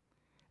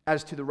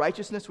 As to the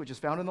righteousness which is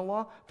found in the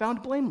law,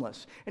 found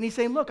blameless. And he's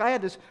saying, look, I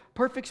had this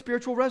perfect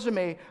spiritual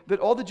resume that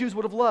all the Jews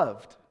would have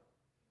loved.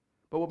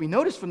 But what we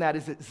notice from that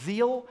is that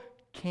zeal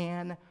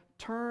can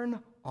turn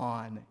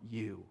on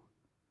you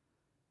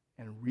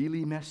and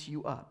really mess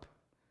you up.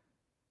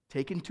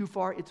 Taken too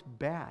far, it's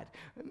bad.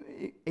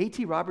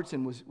 A.T.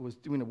 Robertson was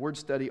doing a word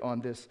study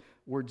on this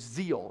word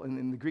zeal. And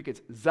in the Greek,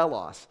 it's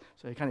zelos.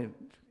 So kind of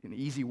an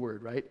easy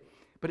word, right?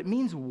 But it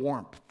means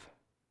warmth.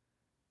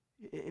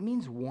 It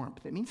means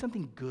warmth. It means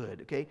something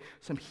good, okay?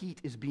 Some heat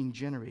is being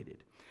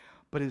generated.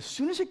 But as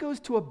soon as it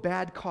goes to a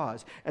bad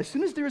cause, as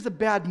soon as there is a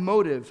bad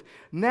motive,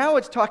 now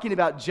it's talking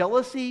about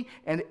jealousy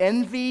and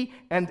envy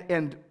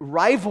and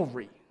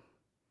rivalry.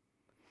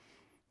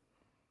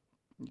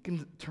 It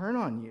can turn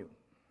on you.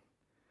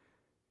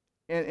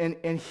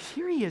 And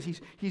here he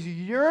is. He's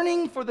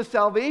yearning for the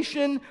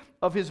salvation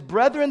of his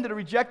brethren that are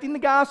rejecting the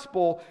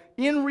gospel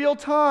in real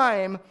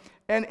time,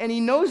 and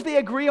he knows they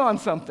agree on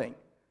something.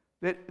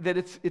 That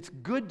it's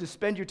good to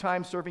spend your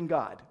time serving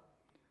God.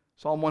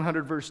 Psalm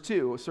 100 verse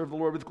 2, serve the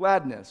Lord with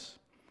gladness.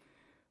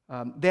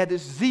 They had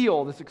this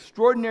zeal, this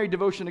extraordinary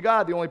devotion to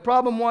God. The only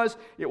problem was,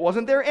 it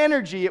wasn't their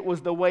energy, it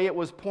was the way it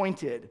was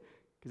pointed.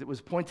 because it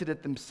was pointed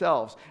at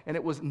themselves, and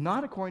it was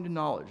not according to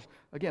knowledge.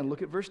 Again,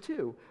 look at verse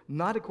 2.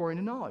 Not according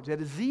to knowledge. That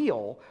is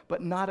zeal,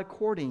 but not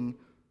according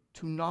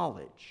to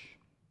knowledge.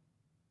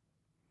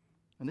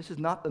 And this is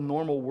not the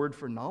normal word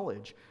for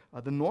knowledge.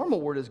 The normal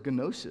word is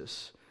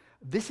gnosis.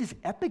 This is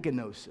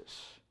epignosis.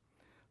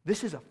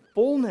 This is a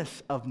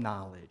fullness of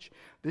knowledge.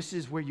 This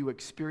is where you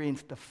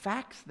experience the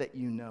facts that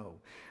you know.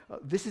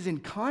 This is in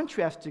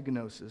contrast to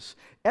gnosis.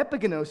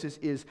 Epignosis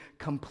is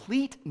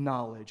complete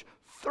knowledge,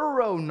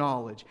 thorough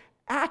knowledge,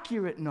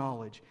 accurate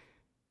knowledge,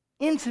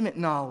 intimate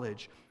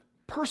knowledge,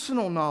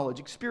 personal knowledge,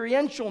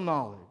 experiential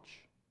knowledge.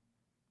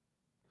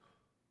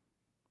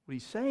 What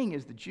he's saying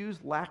is the Jews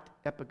lacked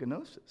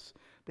epignosis.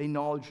 They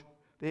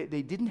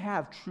didn't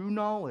have true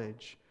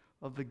knowledge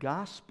of the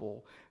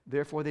gospel.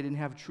 Therefore, they didn't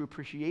have true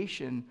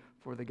appreciation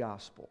for the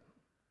gospel.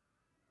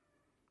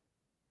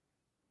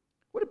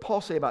 What did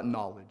Paul say about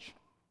knowledge?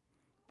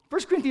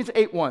 1 Corinthians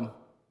 8:1.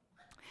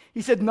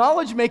 He said,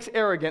 knowledge makes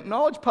arrogant.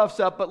 Knowledge puffs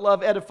up, but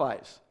love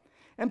edifies.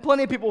 And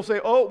plenty of people will say,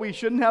 oh, we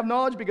shouldn't have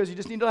knowledge because you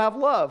just need to have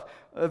love.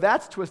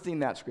 That's twisting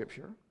that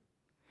scripture.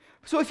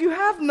 So if you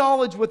have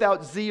knowledge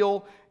without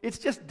zeal, it's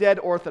just dead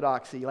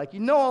orthodoxy. Like you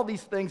know all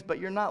these things, but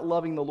you're not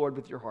loving the Lord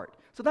with your heart.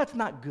 So that's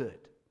not good.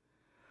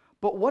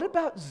 But what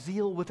about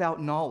zeal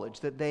without knowledge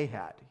that they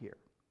had here?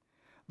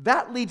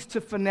 That leads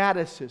to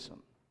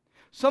fanaticism,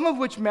 some of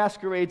which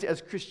masquerades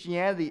as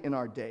Christianity in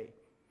our day.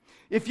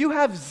 If you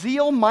have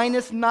zeal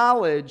minus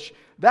knowledge,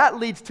 that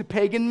leads to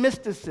pagan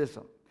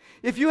mysticism.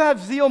 If you have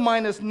zeal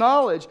minus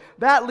knowledge,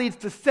 that leads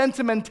to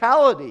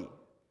sentimentality.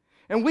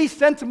 And we I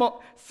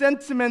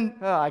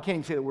can't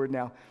even say the word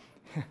now.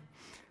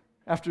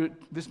 After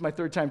this is my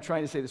third time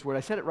trying to say this word.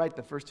 I said it right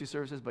the first two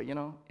services, but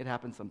it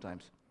happens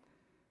sometimes.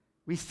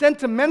 We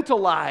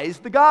sentimentalize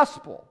the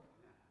gospel.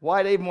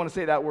 Why do I even want to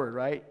say that word,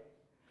 right?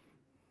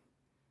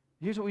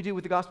 Here's what we do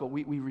with the gospel.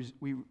 We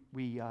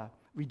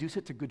reduce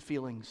it to good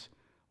feelings.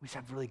 We just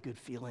have really good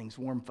feelings,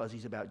 warm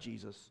fuzzies about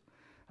Jesus.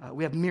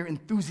 We have mere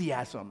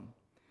enthusiasm,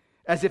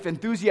 as if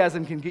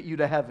enthusiasm can get you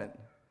to heaven.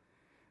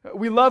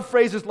 We love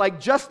phrases like,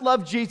 just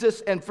love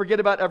Jesus and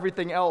forget about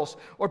everything else.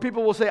 Or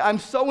people will say, I'm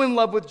so in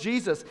love with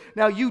Jesus.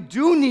 Now, you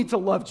do need to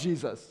love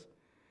Jesus.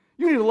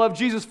 You need to love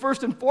Jesus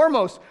first and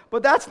foremost,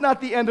 but that's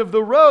not the end of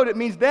the road. It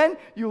means then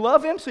you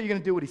love him, so you're going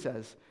to do what he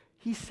says.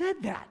 He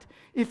said that.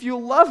 If you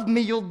love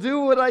me, you'll do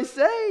what I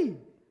say.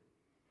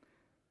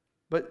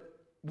 But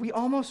we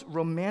almost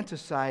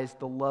romanticize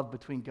the love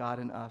between God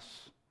and us.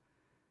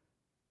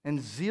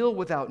 And zeal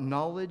without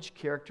knowledge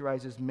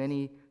characterizes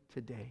many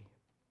today.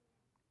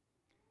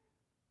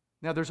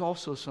 Now, there's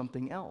also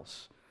something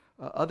else.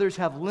 Others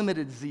have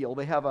limited zeal.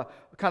 They have a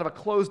kind of a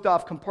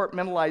closed-off,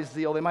 compartmentalized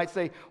zeal. They might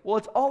say, well,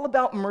 it's all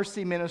about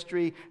mercy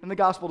ministry, and the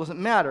gospel doesn't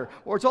matter.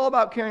 Or it's all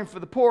about caring for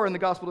the poor, and the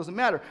gospel doesn't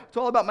matter. It's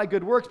all about my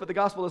good works, but the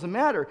gospel doesn't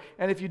matter.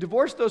 And if you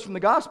divorce those from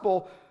the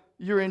gospel,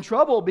 you're in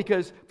trouble,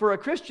 because for a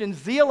Christian,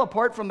 zeal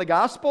apart from the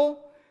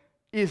gospel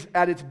is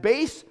at its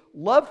base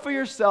love for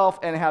yourself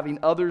and having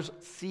others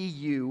see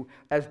you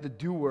as the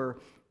doer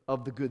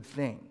of the good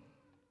thing.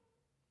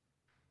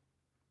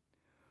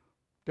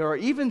 There are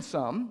even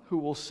some who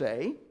will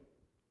say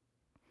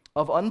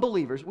of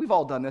unbelievers, we've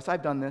all done this,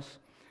 I've done this,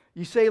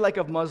 you say like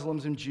of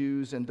Muslims and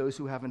Jews and those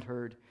who haven't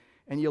heard,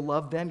 and you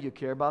love them, you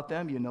care about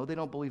them, you know they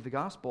don't believe the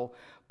gospel,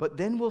 but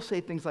then we'll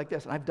say things like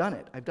this, and I've done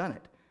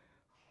it,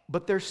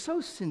 but they're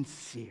so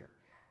sincere.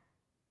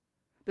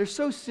 They're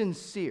so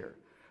sincere.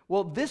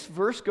 Well, this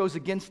verse goes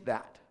against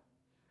that.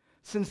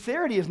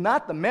 Sincerity is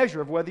not the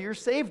measure of whether you're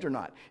saved or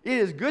not. It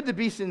is good to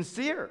be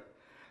sincere.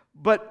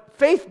 But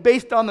faith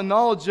based on the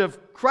knowledge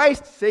of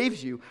Christ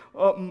saves you.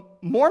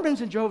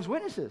 Mormons and Jehovah's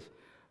Witnesses,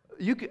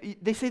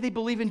 they say they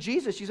believe in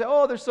Jesus. You say,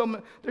 oh,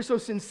 they're so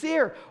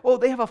sincere. Oh,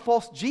 they have a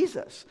false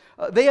Jesus.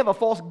 They have a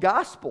false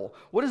gospel.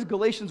 What does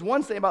Galatians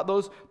 1 say about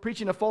those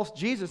preaching a false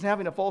Jesus and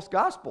having a false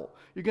gospel?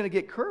 You're going to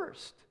get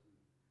cursed.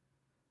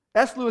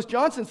 S. Lewis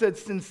Johnson said,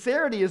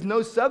 sincerity is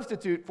no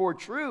substitute for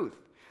truth.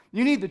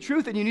 You need the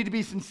truth and you need to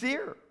be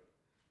sincere.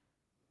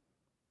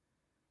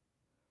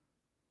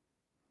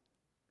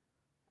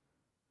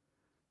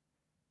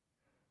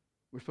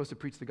 We're supposed to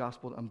preach the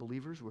gospel to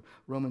unbelievers.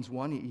 Romans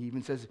 1, he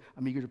even says,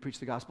 I'm eager to preach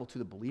the gospel to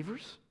the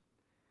believers.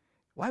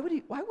 Why would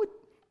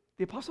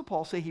the Apostle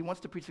Paul say he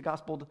wants to preach the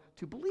gospel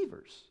to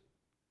believers?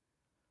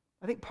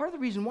 I think part of the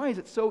reason why is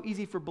it's so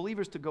easy for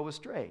believers to go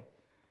astray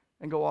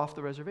and go off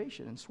the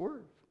reservation and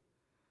swerve.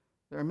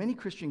 There are many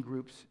Christian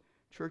groups,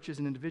 churches,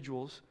 and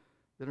individuals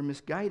that are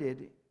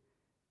misguided,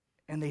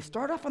 and they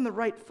start off on the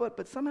right foot,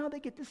 but somehow they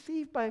get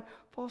deceived by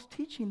false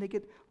teaching. They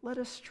get led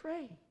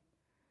astray.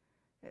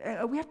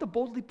 And we have to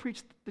boldly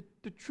preach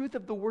the truth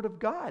of the Word of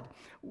God.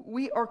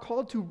 We are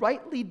called to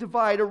rightly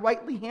divide or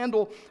rightly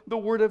handle the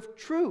word of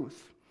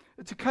truth.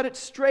 To cut it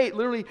straight.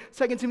 Literally,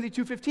 2 Timothy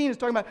 2:15 is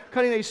talking about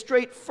cutting a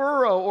straight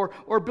furrow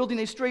or building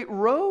a straight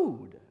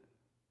road.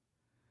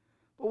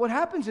 But what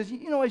happens is,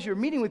 as you're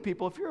meeting with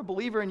people, if you're a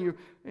believer and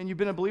you've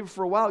been a believer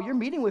for a while, you're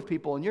meeting with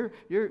people and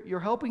you're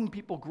helping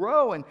people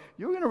grow, and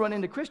you're going to run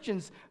into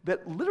Christians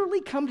that literally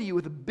come to you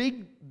with a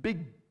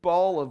big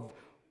ball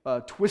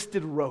of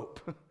twisted rope.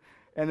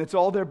 and it's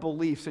all their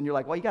beliefs, and you're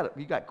like, well, you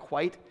got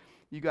quite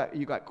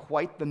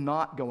the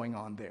knot going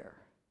on there,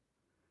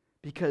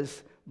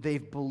 because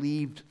they've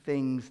believed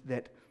things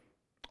that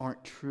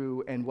aren't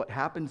true, and what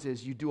happens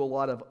is you do a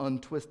lot of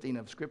untwisting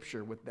of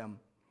Scripture with them.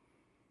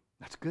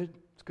 That's good.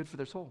 It's good for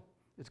their soul.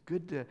 It's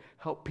good to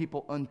help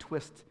people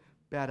untwist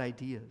bad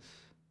ideas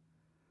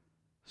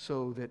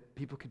so that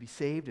people could be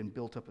saved and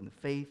built up in the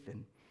faith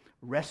and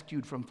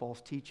rescued from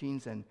false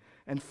teachings and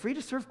free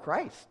to serve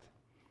Christ.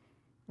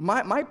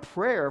 My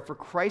prayer for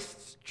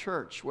Christ's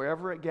church,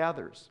 wherever it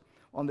gathers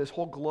on this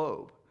whole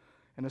globe,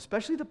 and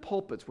especially the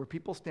pulpits where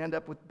people stand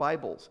up with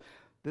Bibles,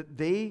 that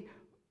they,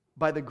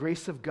 by the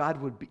grace of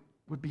God,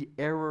 would be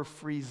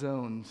error-free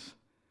zones.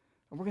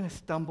 And we're going to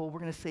stumble, we're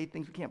going to say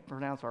things, we can't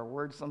pronounce our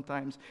words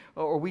sometimes,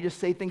 or we just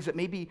say things that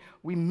maybe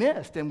we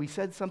missed and we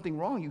said something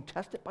wrong. You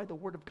test it by the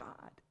Word of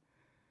God.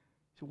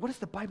 So what does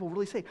the Bible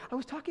really say? I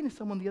was talking to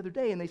someone the other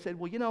day and they said,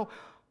 well,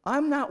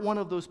 I'm not one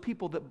of those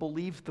people that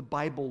believes the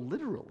Bible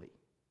literally.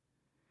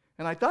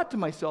 And I thought to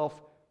myself,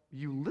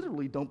 you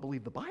literally don't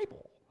believe the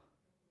Bible.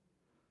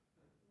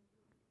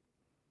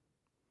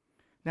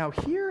 Now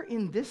here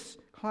in this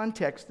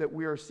context that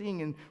we are seeing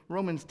in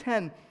Romans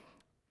 10,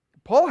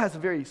 Paul has a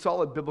very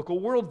solid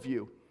biblical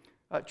worldview.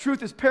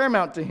 Truth is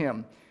paramount to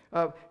him.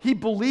 He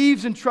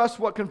believes and trusts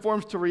what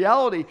conforms to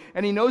reality,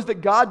 and he knows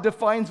that God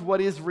defines what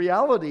is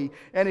reality.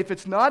 And if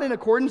it's not in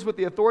accordance with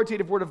the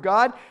authoritative Word of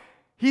God,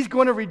 he's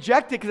going to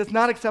reject it because it's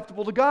not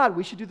acceptable to God.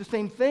 We should do the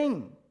same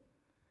thing.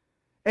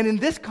 And in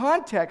this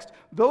context,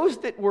 those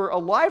that were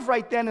alive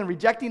right then and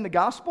rejecting the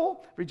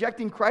gospel,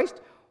 rejecting Christ,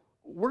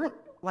 weren't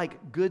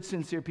like good,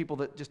 sincere people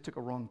that just took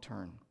a wrong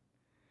turn.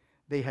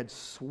 They had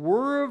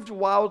swerved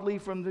wildly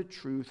from the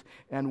truth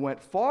and went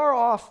far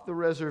off the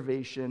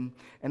reservation.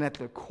 And at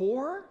the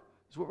core,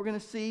 is what we're going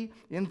to see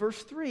in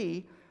verse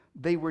 3,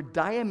 they were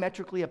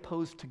diametrically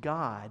opposed to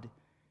God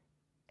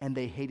and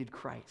they hated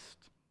Christ.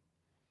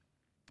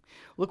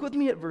 Look with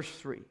me at verse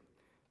 3,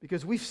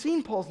 because we've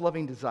seen Paul's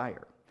loving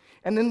desire.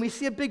 And then we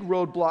see a big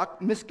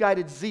roadblock,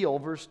 misguided zeal,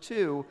 verse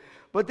 2.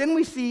 But then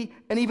we see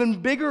an even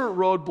bigger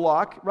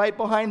roadblock right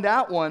behind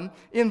that one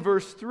in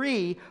verse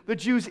 3, the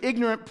Jews'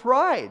 ignorant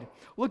pride.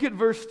 Look at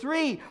verse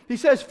 3. He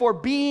says, for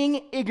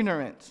being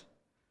ignorant,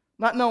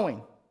 not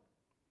knowing,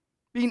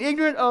 being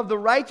ignorant of the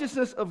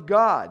righteousness of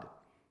God.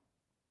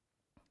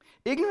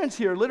 Ignorance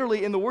here,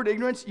 literally in the word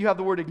ignorance, you have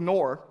the word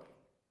ignore.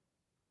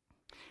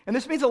 And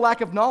this means a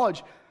lack of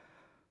knowledge.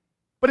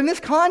 But in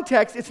this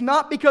context, it's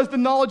not because the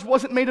knowledge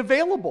wasn't made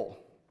available.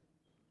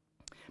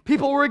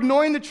 People were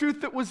ignoring the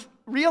truth that was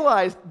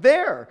realized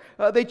there.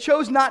 They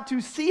chose not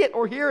to see it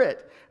or hear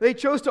it. They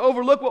chose to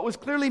overlook what was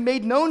clearly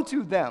made known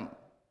to them.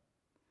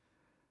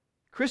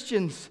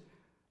 Christians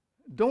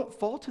don't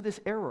fall to this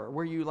error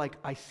where you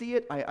I see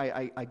it,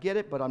 I get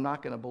it, but I'm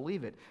not going to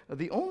believe it.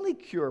 The only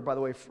cure, by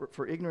the way,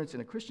 for ignorance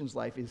in a Christian's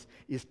life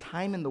is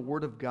time in the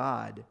Word of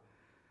God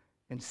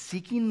and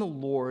seeking the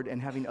Lord and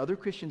having other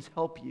Christians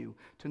help you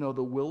to know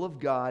the will of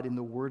God in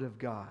the Word of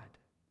God.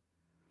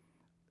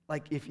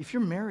 Like if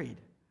you're married,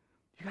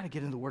 you got to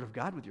get in the Word of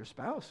God with your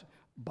spouse,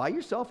 by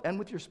yourself and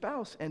with your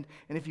spouse. And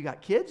if you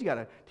got kids, you got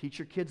to teach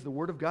your kids the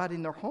Word of God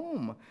in their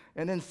home.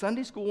 And then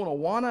Sunday school and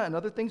Awana and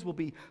other things will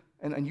be,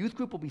 and youth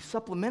group will be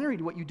supplementary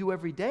to what you do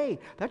every day.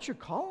 That's your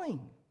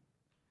calling.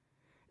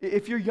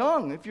 If you're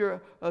young, if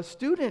you're a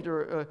student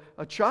or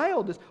a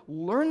child, just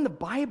learn the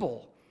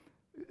Bible.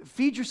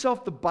 Feed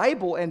yourself the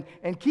Bible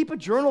and keep a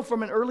journal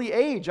from an early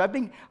age.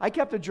 I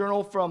kept a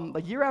journal from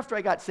a year after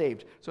I got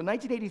saved, so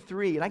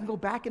 1983, and I can go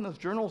back in those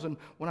journals, and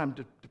when I'm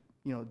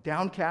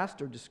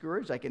downcast or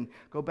discouraged, I can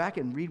go back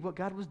and read what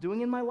God was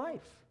doing in my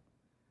life.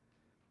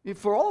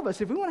 For all of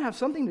us, if we want to have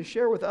something to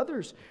share with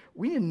others,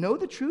 we need to know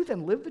the truth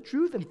and live the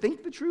truth and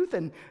think the truth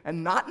and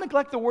not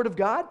neglect the Word of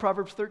God.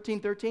 Proverbs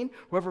 13:13,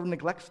 whoever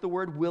neglects the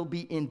Word will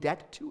be in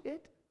debt to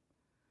it.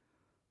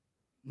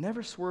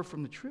 Never swerve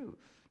from the truth.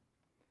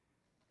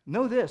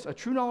 Know this, a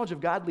true knowledge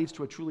of God leads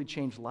to a truly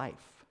changed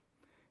life,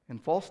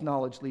 and false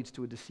knowledge leads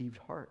to a deceived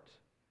heart.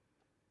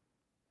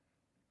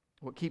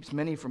 What keeps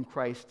many from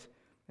Christ,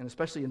 and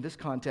especially in this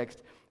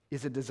context,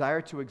 is a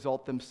desire to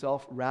exalt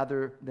themselves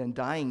rather than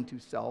dying to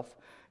self.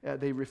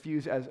 They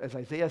refuse, as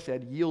Isaiah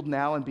said, yield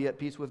now and be at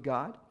peace with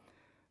God,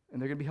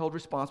 and they're going to be held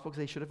responsible because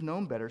they should have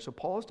known better. So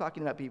Paul is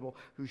talking about people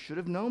who should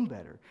have known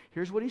better.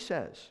 Here's what he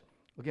says.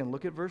 Again,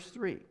 look at verse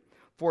 3.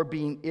 For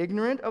being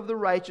ignorant of the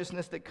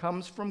righteousness that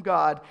comes from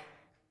God,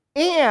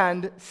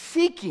 and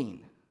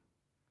seeking.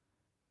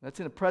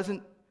 That's in a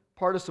present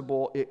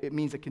participle. It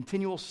means a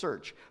continual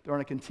search. They're on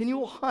a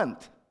continual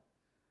hunt.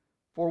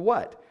 For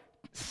what?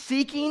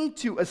 Seeking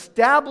to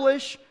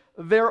establish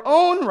their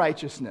own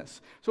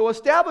righteousness. So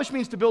establish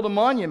means to build a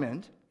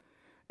monument,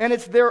 and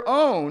it's their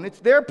own, it's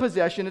their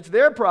possession, it's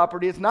their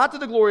property, it's not to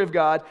the glory of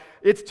God,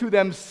 it's to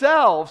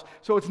themselves.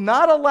 So it's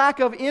not a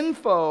lack of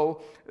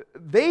info.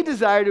 They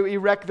desire to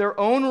erect their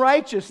own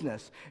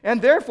righteousness.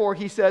 And therefore,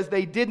 he says,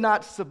 they did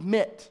not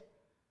submit.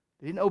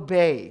 They didn't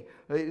obey.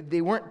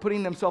 They weren't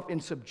putting themselves in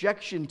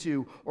subjection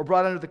to or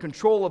brought under the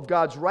control of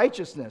God's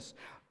righteousness.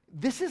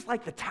 This is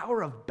like the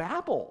Tower of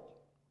Babel.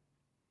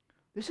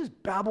 This is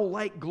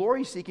Babel-like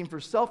glory seeking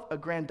for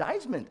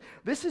self-aggrandizement.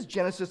 This is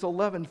Genesis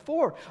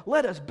 11:4.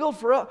 Let us build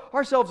for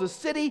ourselves a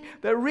city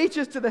that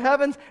reaches to the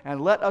heavens,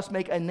 and let us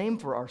make a name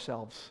for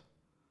ourselves.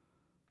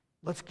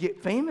 Let's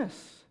get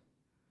famous.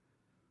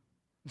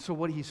 And so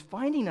what he's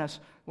telling us,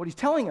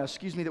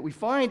 that we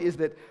find is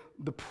that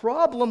the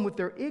problem with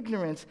their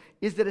ignorance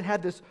is that it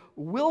had this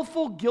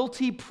willful,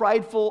 guilty,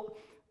 prideful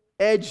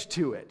edge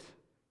to it.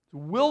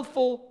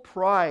 Willful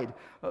pride,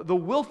 the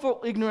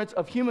willful ignorance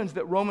of humans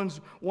that Romans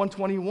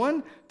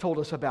 1:21 told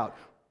us about.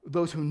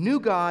 Those who knew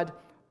God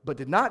but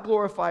did not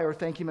glorify or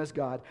thank Him as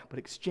God, but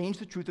exchanged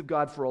the truth of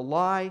God for a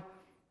lie.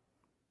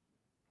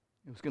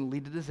 It was going to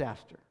lead to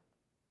disaster.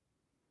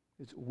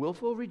 It's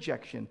willful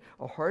rejection,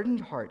 a hardened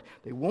heart.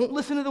 They won't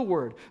listen to the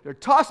Word. They're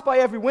tossed by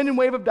every wind and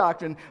wave of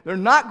doctrine. They're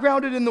not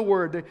grounded in the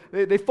Word.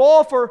 They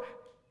fall for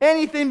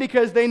anything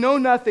because they know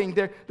nothing.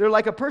 They're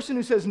like a person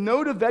who says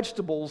no to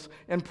vegetables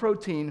and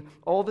protein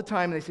all the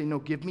time. And they say, no,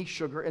 give me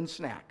sugar and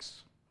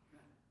snacks.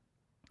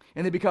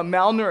 And they become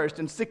malnourished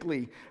and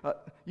sickly.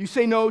 You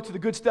say no to the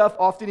good stuff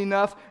often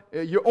enough,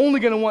 you're only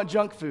going to want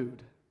junk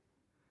food.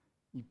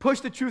 You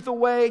push the truth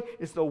away,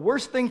 it's the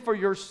worst thing for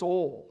your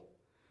soul.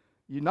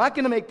 You're not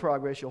going to make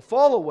progress, you'll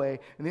fall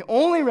away, and the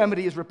only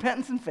remedy is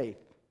repentance and faith.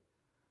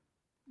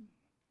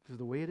 This is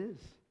the way it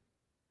is.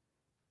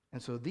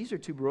 And so these are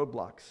two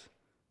roadblocks.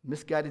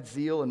 Misguided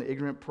zeal and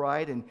ignorant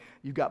pride, and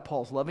you've got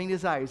Paul's loving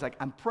desire. He's like,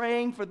 I'm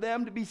praying for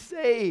them to be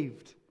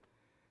saved.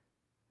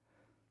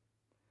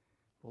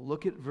 Well,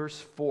 look at verse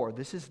 4.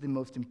 This is the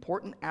most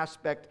important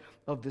aspect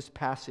of this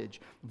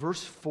passage.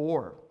 Verse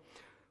 4,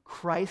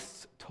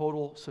 Christ's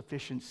total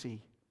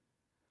sufficiency.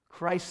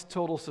 Christ's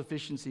total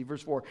sufficiency.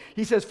 Verse 4,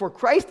 he says, for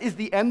Christ is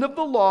the end of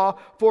the law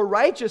for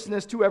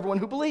righteousness to everyone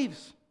who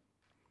believes.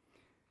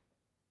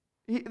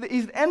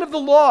 He's the end of the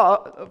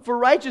law for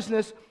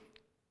righteousness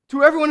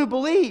to everyone who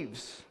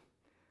believes.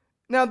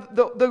 Now,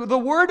 the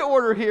word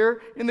order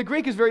here in the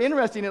Greek is very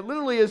interesting. It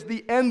literally is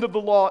the end of the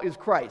law is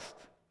Christ.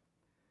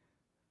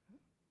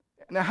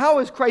 Now, how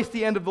is Christ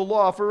the end of the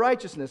law for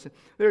righteousness?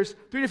 There's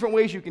three different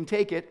ways you can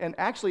take it, and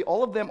actually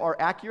all of them are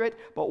accurate,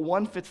 but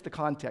one fits the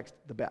context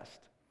the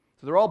best.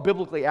 So they're all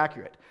biblically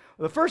accurate.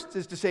 The first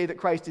is to say that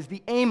Christ is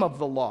the aim of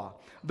the law,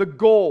 the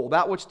goal,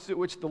 that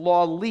which the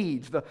law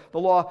leads. The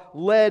law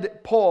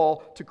led Paul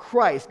to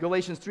Christ.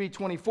 Galatians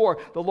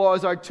 3:24, the law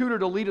is our tutor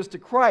to lead us to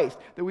Christ,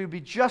 that we would be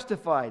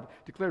justified,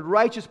 declared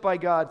righteous by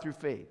God through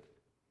faith.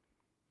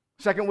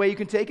 Second way you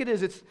can take it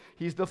is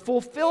he's the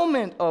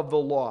fulfillment of the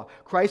law.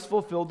 Christ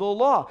fulfilled the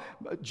law.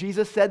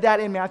 Jesus said that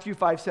in Matthew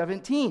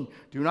 5:17.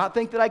 Do not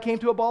think that I came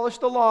to abolish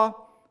the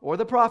law or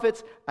the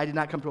prophets. I did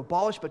not come to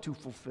abolish, but to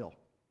fulfill.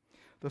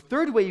 The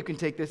third way you can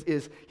take this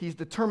is he's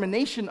the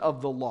termination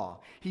of the law.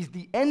 He's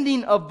the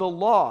ending of the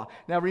law.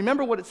 Now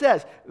remember what it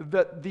says,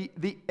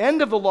 the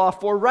end of the law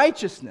for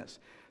righteousness.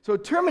 So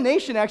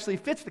termination actually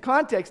fits the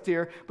context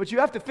here, but you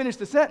have to finish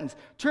the sentence.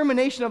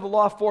 Termination of the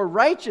law for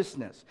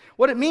righteousness.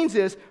 What it means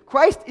is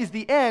Christ is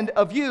the end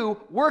of you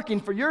working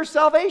for your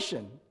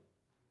salvation.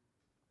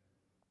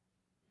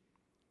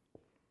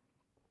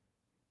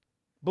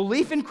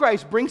 Belief in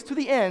Christ brings to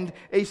the end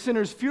a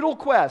sinner's futile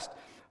quest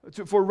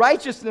for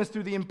righteousness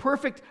through the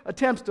imperfect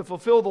attempts to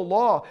fulfill the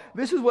law.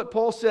 This is what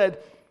Paul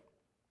said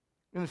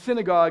in the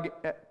synagogue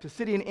to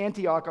city in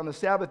Antioch on the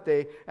Sabbath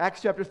day,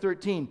 Acts chapter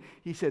 13.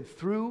 He said,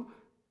 through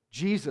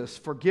Jesus,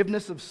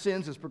 forgiveness of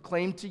sins is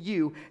proclaimed to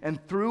you,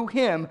 and through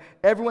him,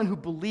 everyone who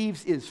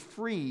believes is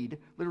freed,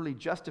 literally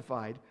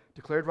justified,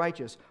 declared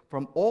righteous,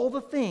 from all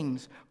the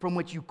things from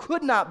which you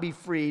could not be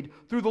freed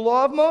through the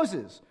law of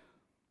Moses.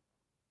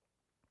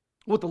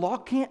 What the law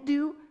can't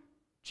do,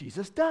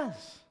 Jesus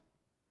does.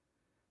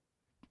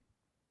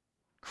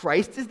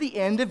 Christ is the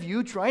end of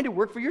you trying to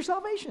work for your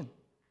salvation.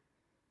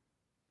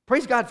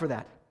 Praise God for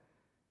that.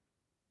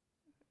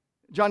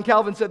 John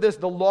Calvin said this,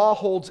 the law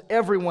holds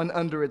everyone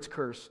under its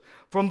curse.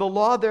 From the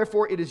law,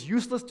 therefore, it is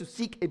useless to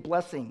seek a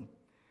blessing.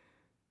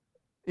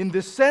 In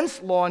this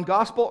sense, law and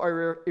gospel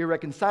are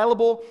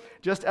irreconcilable.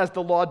 Just as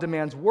the law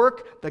demands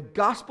work, the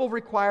gospel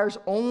requires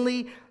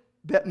only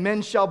that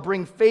men shall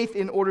bring faith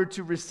in order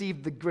to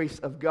receive the grace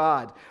of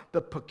God.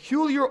 The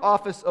peculiar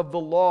office of the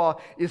law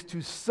is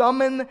to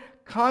summon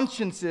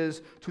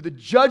consciences to the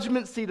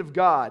judgment seat of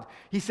God.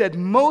 He said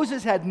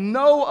Moses had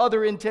no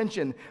other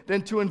intention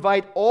than to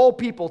invite all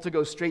people to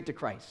go straight to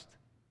Christ.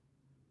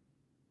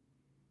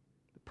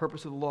 The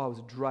purpose of the law was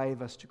to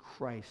drive us to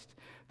Christ,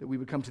 that we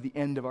would come to the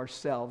end of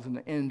ourselves and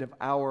the end of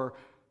our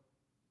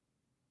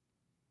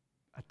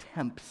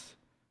attempts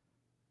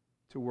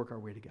to work our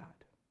way to God.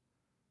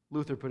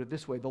 Luther put it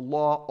this way, the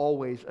law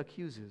always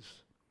accuses.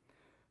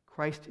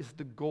 Christ is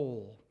the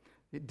goal.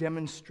 It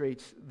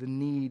demonstrates the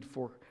need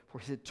for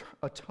his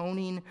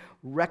atoning,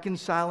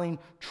 reconciling,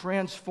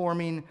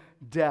 transforming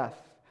death.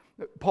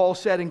 Paul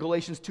said in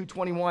Galatians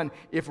 2:21,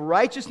 if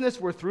righteousness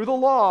were through the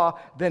law,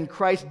 then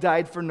Christ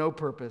died for no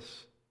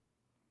purpose.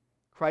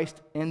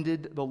 Christ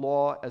ended the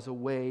law as a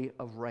way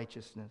of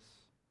righteousness.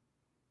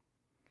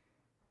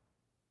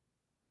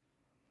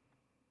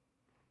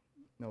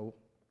 No,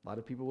 A lot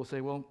of people will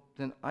say, well,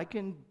 then I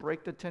can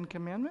break the 10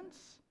 Commandments?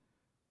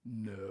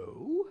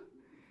 No.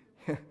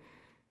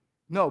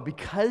 No,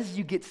 because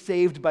you get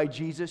saved by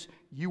Jesus,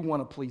 you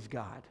want to please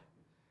God.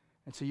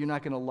 And so you're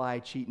not going to lie,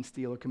 cheat, and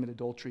steal, or commit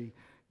adultery.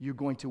 You're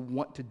going to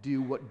want to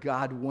do what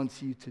God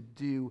wants you to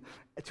do,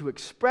 to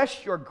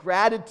express your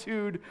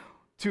gratitude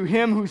to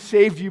Him who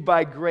saved you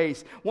by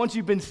grace. Once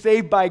you've been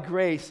saved by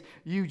grace,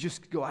 you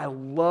just go, I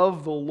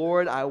love the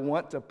Lord. I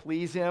want to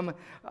please Him.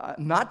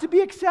 Not to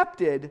be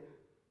accepted,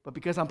 but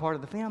because I'm part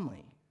of the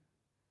family.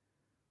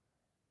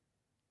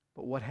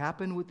 But what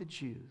happened with the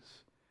Jews?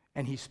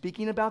 And He's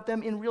speaking about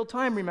them in real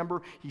time,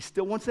 remember. He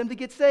still wants them to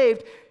get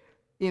saved.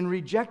 In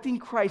rejecting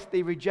Christ,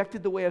 they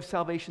rejected the way of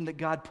salvation that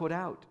God put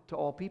out to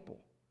all people.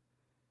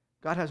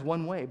 God has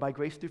one way, by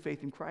grace through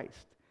faith in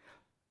Christ.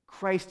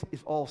 Christ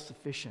is all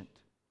sufficient.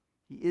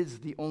 He is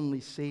the only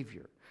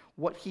Savior.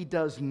 What He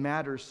does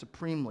matters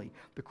supremely.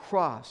 The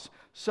cross,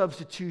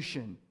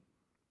 substitution,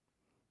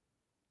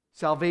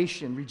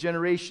 salvation,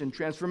 regeneration,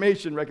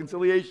 transformation,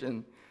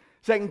 reconciliation.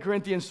 2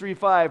 Corinthians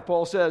 3:5,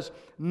 Paul says,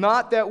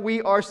 not that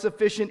we are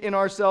sufficient in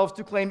ourselves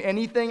to claim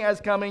anything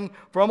as coming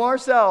from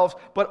ourselves,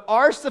 but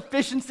our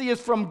sufficiency is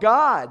from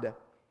God.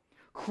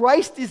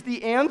 Christ is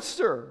the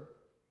answer.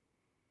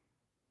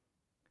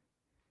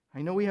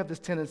 I know we have this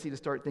tendency to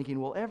start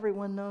thinking, well,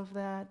 everyone knows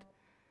that.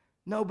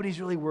 Nobody's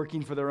really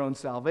working for their own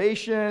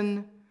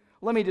salvation.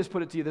 Let me just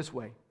put it to you this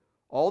way.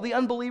 All the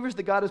unbelievers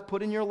that God has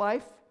put in your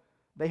life,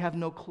 they have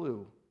no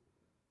clue.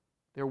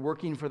 They're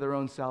working for their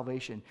own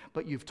salvation.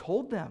 But you've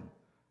told them,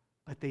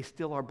 but they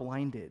still are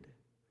blinded.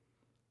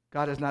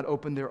 God has not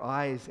opened their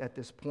eyes at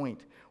this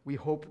point. We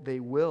hope they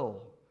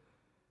will.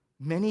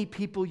 Many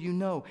people you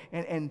know,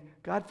 and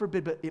God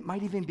forbid, but it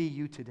might even be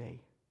you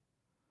today,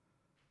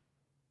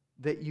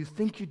 that you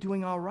think you're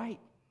doing all right.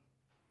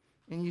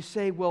 And you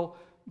say, well,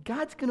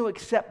 God's going to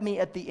accept me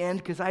at the end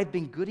because I've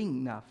been good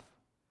enough.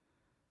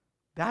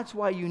 That's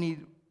why you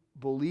need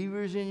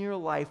believers in your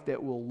life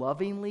that will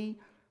lovingly,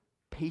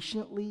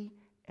 patiently,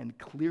 and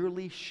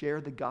clearly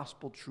share the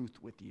gospel truth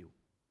with you.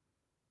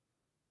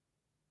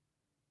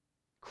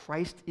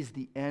 Christ is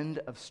the end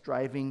of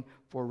striving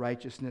for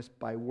righteousness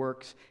by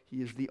works.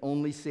 He is the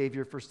only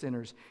Savior for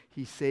sinners.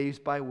 He saves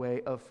by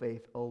way of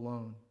faith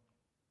alone.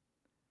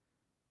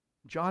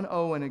 John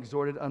Owen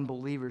exhorted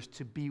unbelievers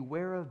to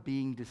beware of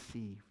being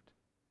deceived.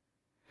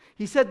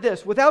 He said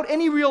this, without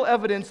any real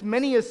evidence,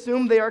 many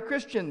assume they are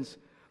Christians,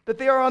 that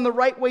they are on the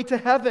right way to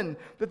heaven,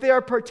 that they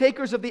are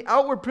partakers of the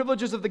outward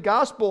privileges of the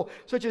gospel,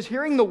 such as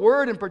hearing the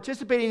word and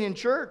participating in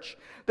church.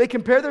 They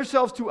compare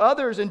themselves to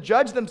others and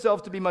judge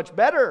themselves to be much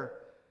better.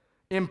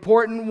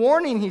 Important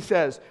warning, he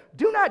says,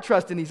 do not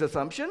trust in these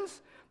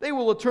assumptions. They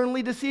will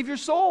eternally deceive your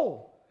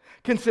soul.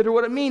 Consider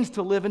what it means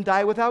to live and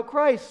die without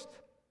Christ.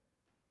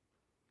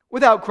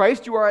 Without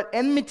Christ, you are at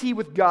enmity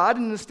with God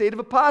and in a state of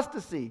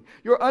apostasy.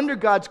 You're under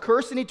God's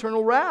curse and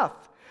eternal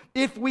wrath.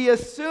 If we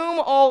assume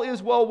all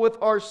is well with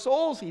our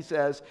souls, he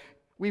says,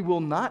 we will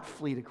not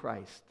flee to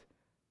Christ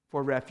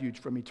for refuge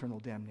from eternal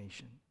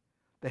damnation.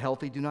 The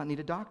healthy do not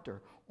need a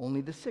doctor. Only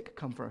the sick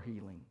come for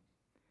healing.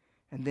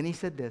 And then he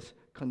said this,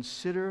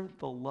 consider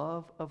the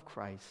love of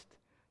Christ,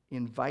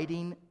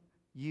 inviting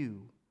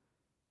you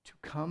to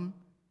come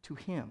to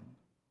him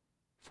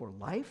for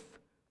life,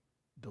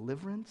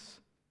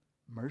 deliverance,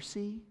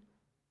 mercy,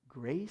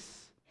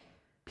 grace,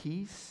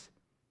 peace,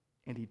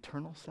 and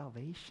eternal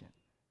salvation.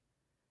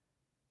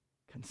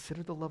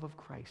 Consider the love of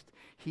Christ.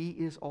 He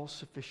is all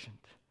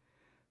sufficient.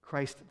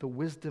 Christ, the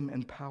wisdom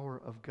and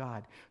power of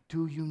God.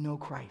 Do you know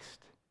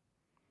Christ?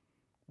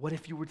 What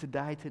if you were to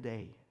die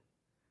today?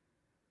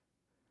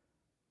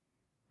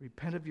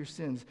 Repent of your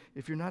sins.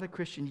 If you're not a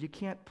Christian, you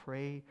can't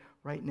pray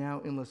right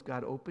now unless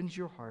God opens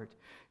your heart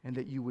and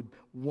that you would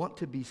want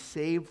to be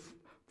saved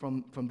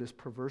from this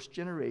perverse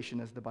generation,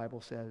 as the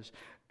Bible says.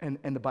 And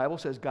the Bible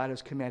says God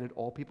has commanded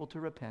all people to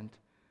repent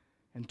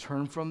and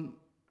turn from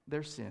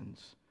their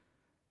sins.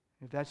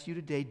 If that's you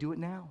today, do it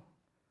now.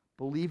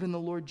 Believe in the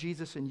Lord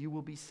Jesus and you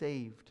will be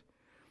saved.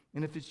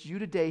 And if it's you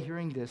today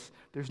hearing this,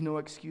 there's no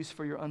excuse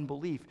for your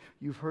unbelief.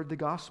 You've heard the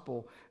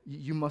gospel.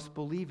 You must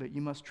believe it.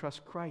 You must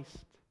trust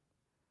Christ.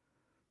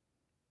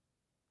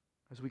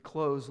 As we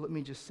close, let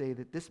me just say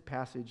that this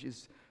passage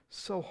is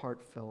so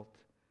heartfelt.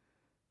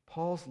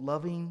 Paul's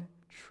loving,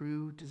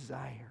 true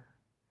desire.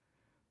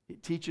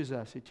 It teaches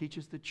us, it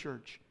teaches the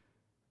church.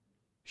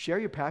 Share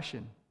your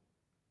passion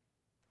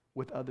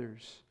with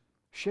others.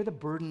 Share the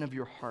burden of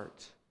your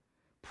heart.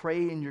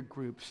 Pray in your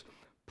groups.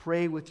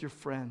 Pray with your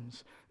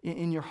friends.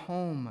 In your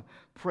home,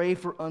 pray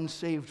for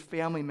unsaved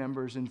family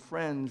members and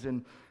friends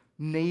and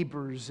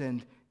neighbors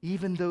and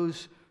even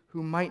those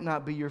who might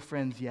not be your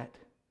friends yet.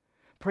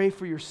 Pray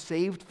for your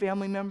saved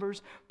family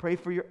members. Pray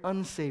for your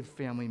unsaved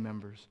family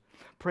members.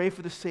 Pray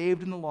for the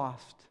saved and the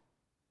lost.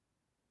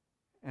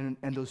 And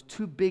those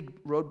two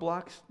big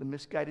roadblocks, the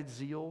misguided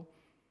zeal,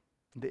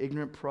 the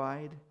ignorant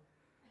pride.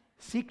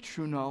 Seek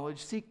true knowledge.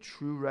 Seek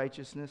true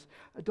righteousness.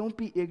 Don't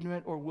be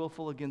ignorant or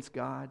willful against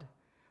God.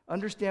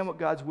 Understand what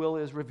God's will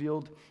is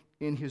revealed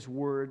in His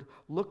Word.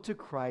 Look to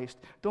Christ.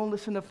 Don't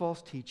listen to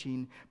false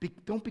teaching.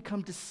 Don't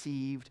become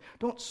deceived.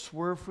 Don't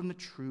swerve from the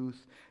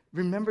truth.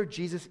 Remember,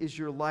 Jesus is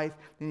your life,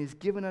 and He's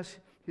given us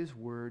His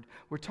Word.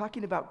 We're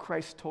talking about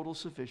Christ's total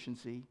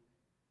sufficiency.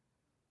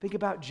 Think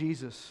about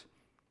Jesus.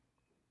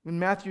 In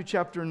Matthew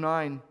chapter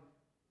 9,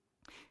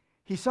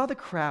 He saw the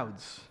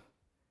crowds,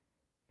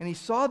 and He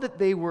saw that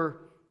they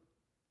were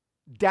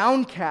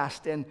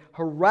downcast and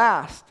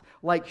harassed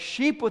like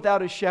sheep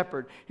without a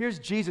shepherd. Here's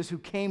Jesus who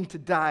came to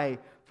die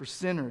for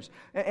sinners.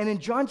 And in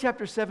John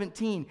chapter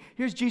 17,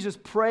 here's Jesus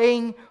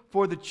praying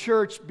for the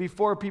church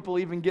before people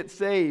even get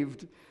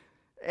saved.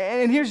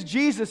 And here's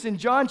Jesus in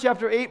John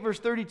chapter 8, verse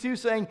 32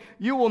 saying,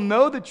 "You will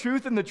know the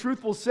truth, and the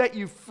truth will set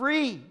you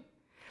free."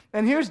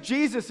 And here's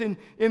Jesus in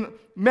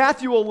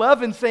Matthew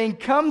 11 saying,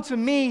 "Come to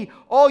me,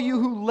 all you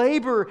who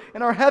labor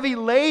and are heavy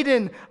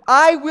laden,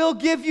 I will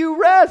give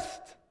you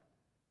rest."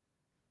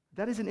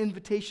 That is an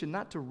invitation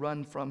not to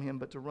run from Him,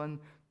 but to run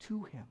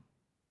to Him.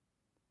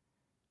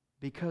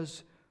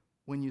 Because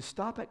when you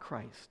stop at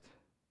Christ,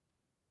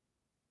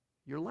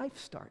 your life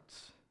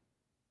starts.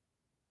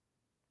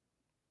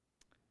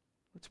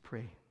 Let's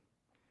pray.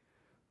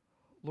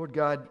 Lord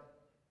God,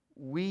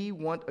 we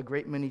want a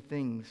great many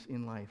things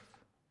in life.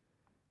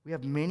 We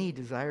have many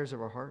desires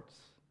of our hearts.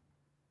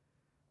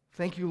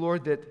 Thank you,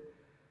 Lord, that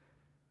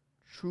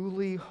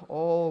truly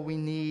all we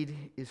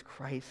need is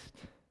Christ,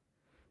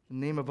 the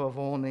name above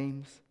all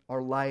names,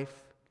 our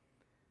life.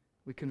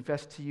 We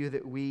confess to you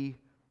that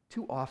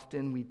too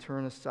often we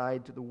turn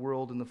aside to the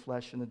world and the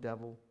flesh and the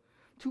devil.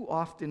 Too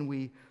often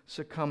we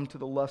succumb to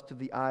the lust of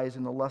the eyes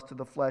and the lust of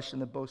the flesh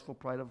and the boastful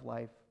pride of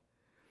life.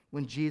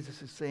 When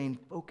Jesus is saying,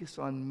 focus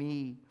on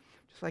me,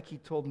 just like He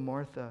told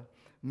Martha,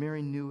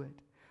 Mary knew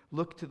it.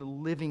 Look to the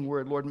living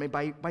Word. Lord,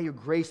 by your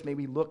grace, may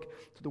we look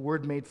to the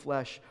Word made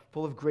flesh,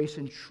 full of grace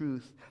and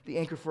truth, the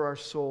anchor for our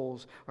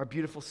souls, our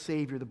beautiful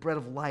Savior, the bread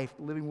of life,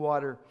 the living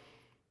water,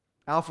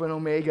 Alpha and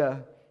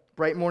Omega,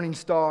 bright morning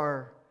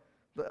star,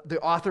 the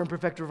author and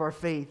perfecter of our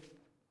faith,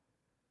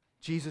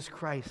 Jesus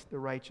Christ, the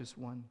righteous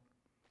one,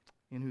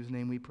 in whose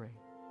name we pray.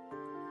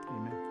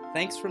 Amen.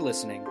 Thanks for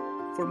listening.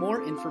 For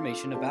more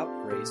information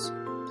about Grace,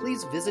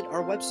 please visit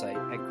our website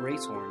at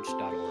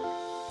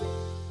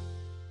graceorange.org.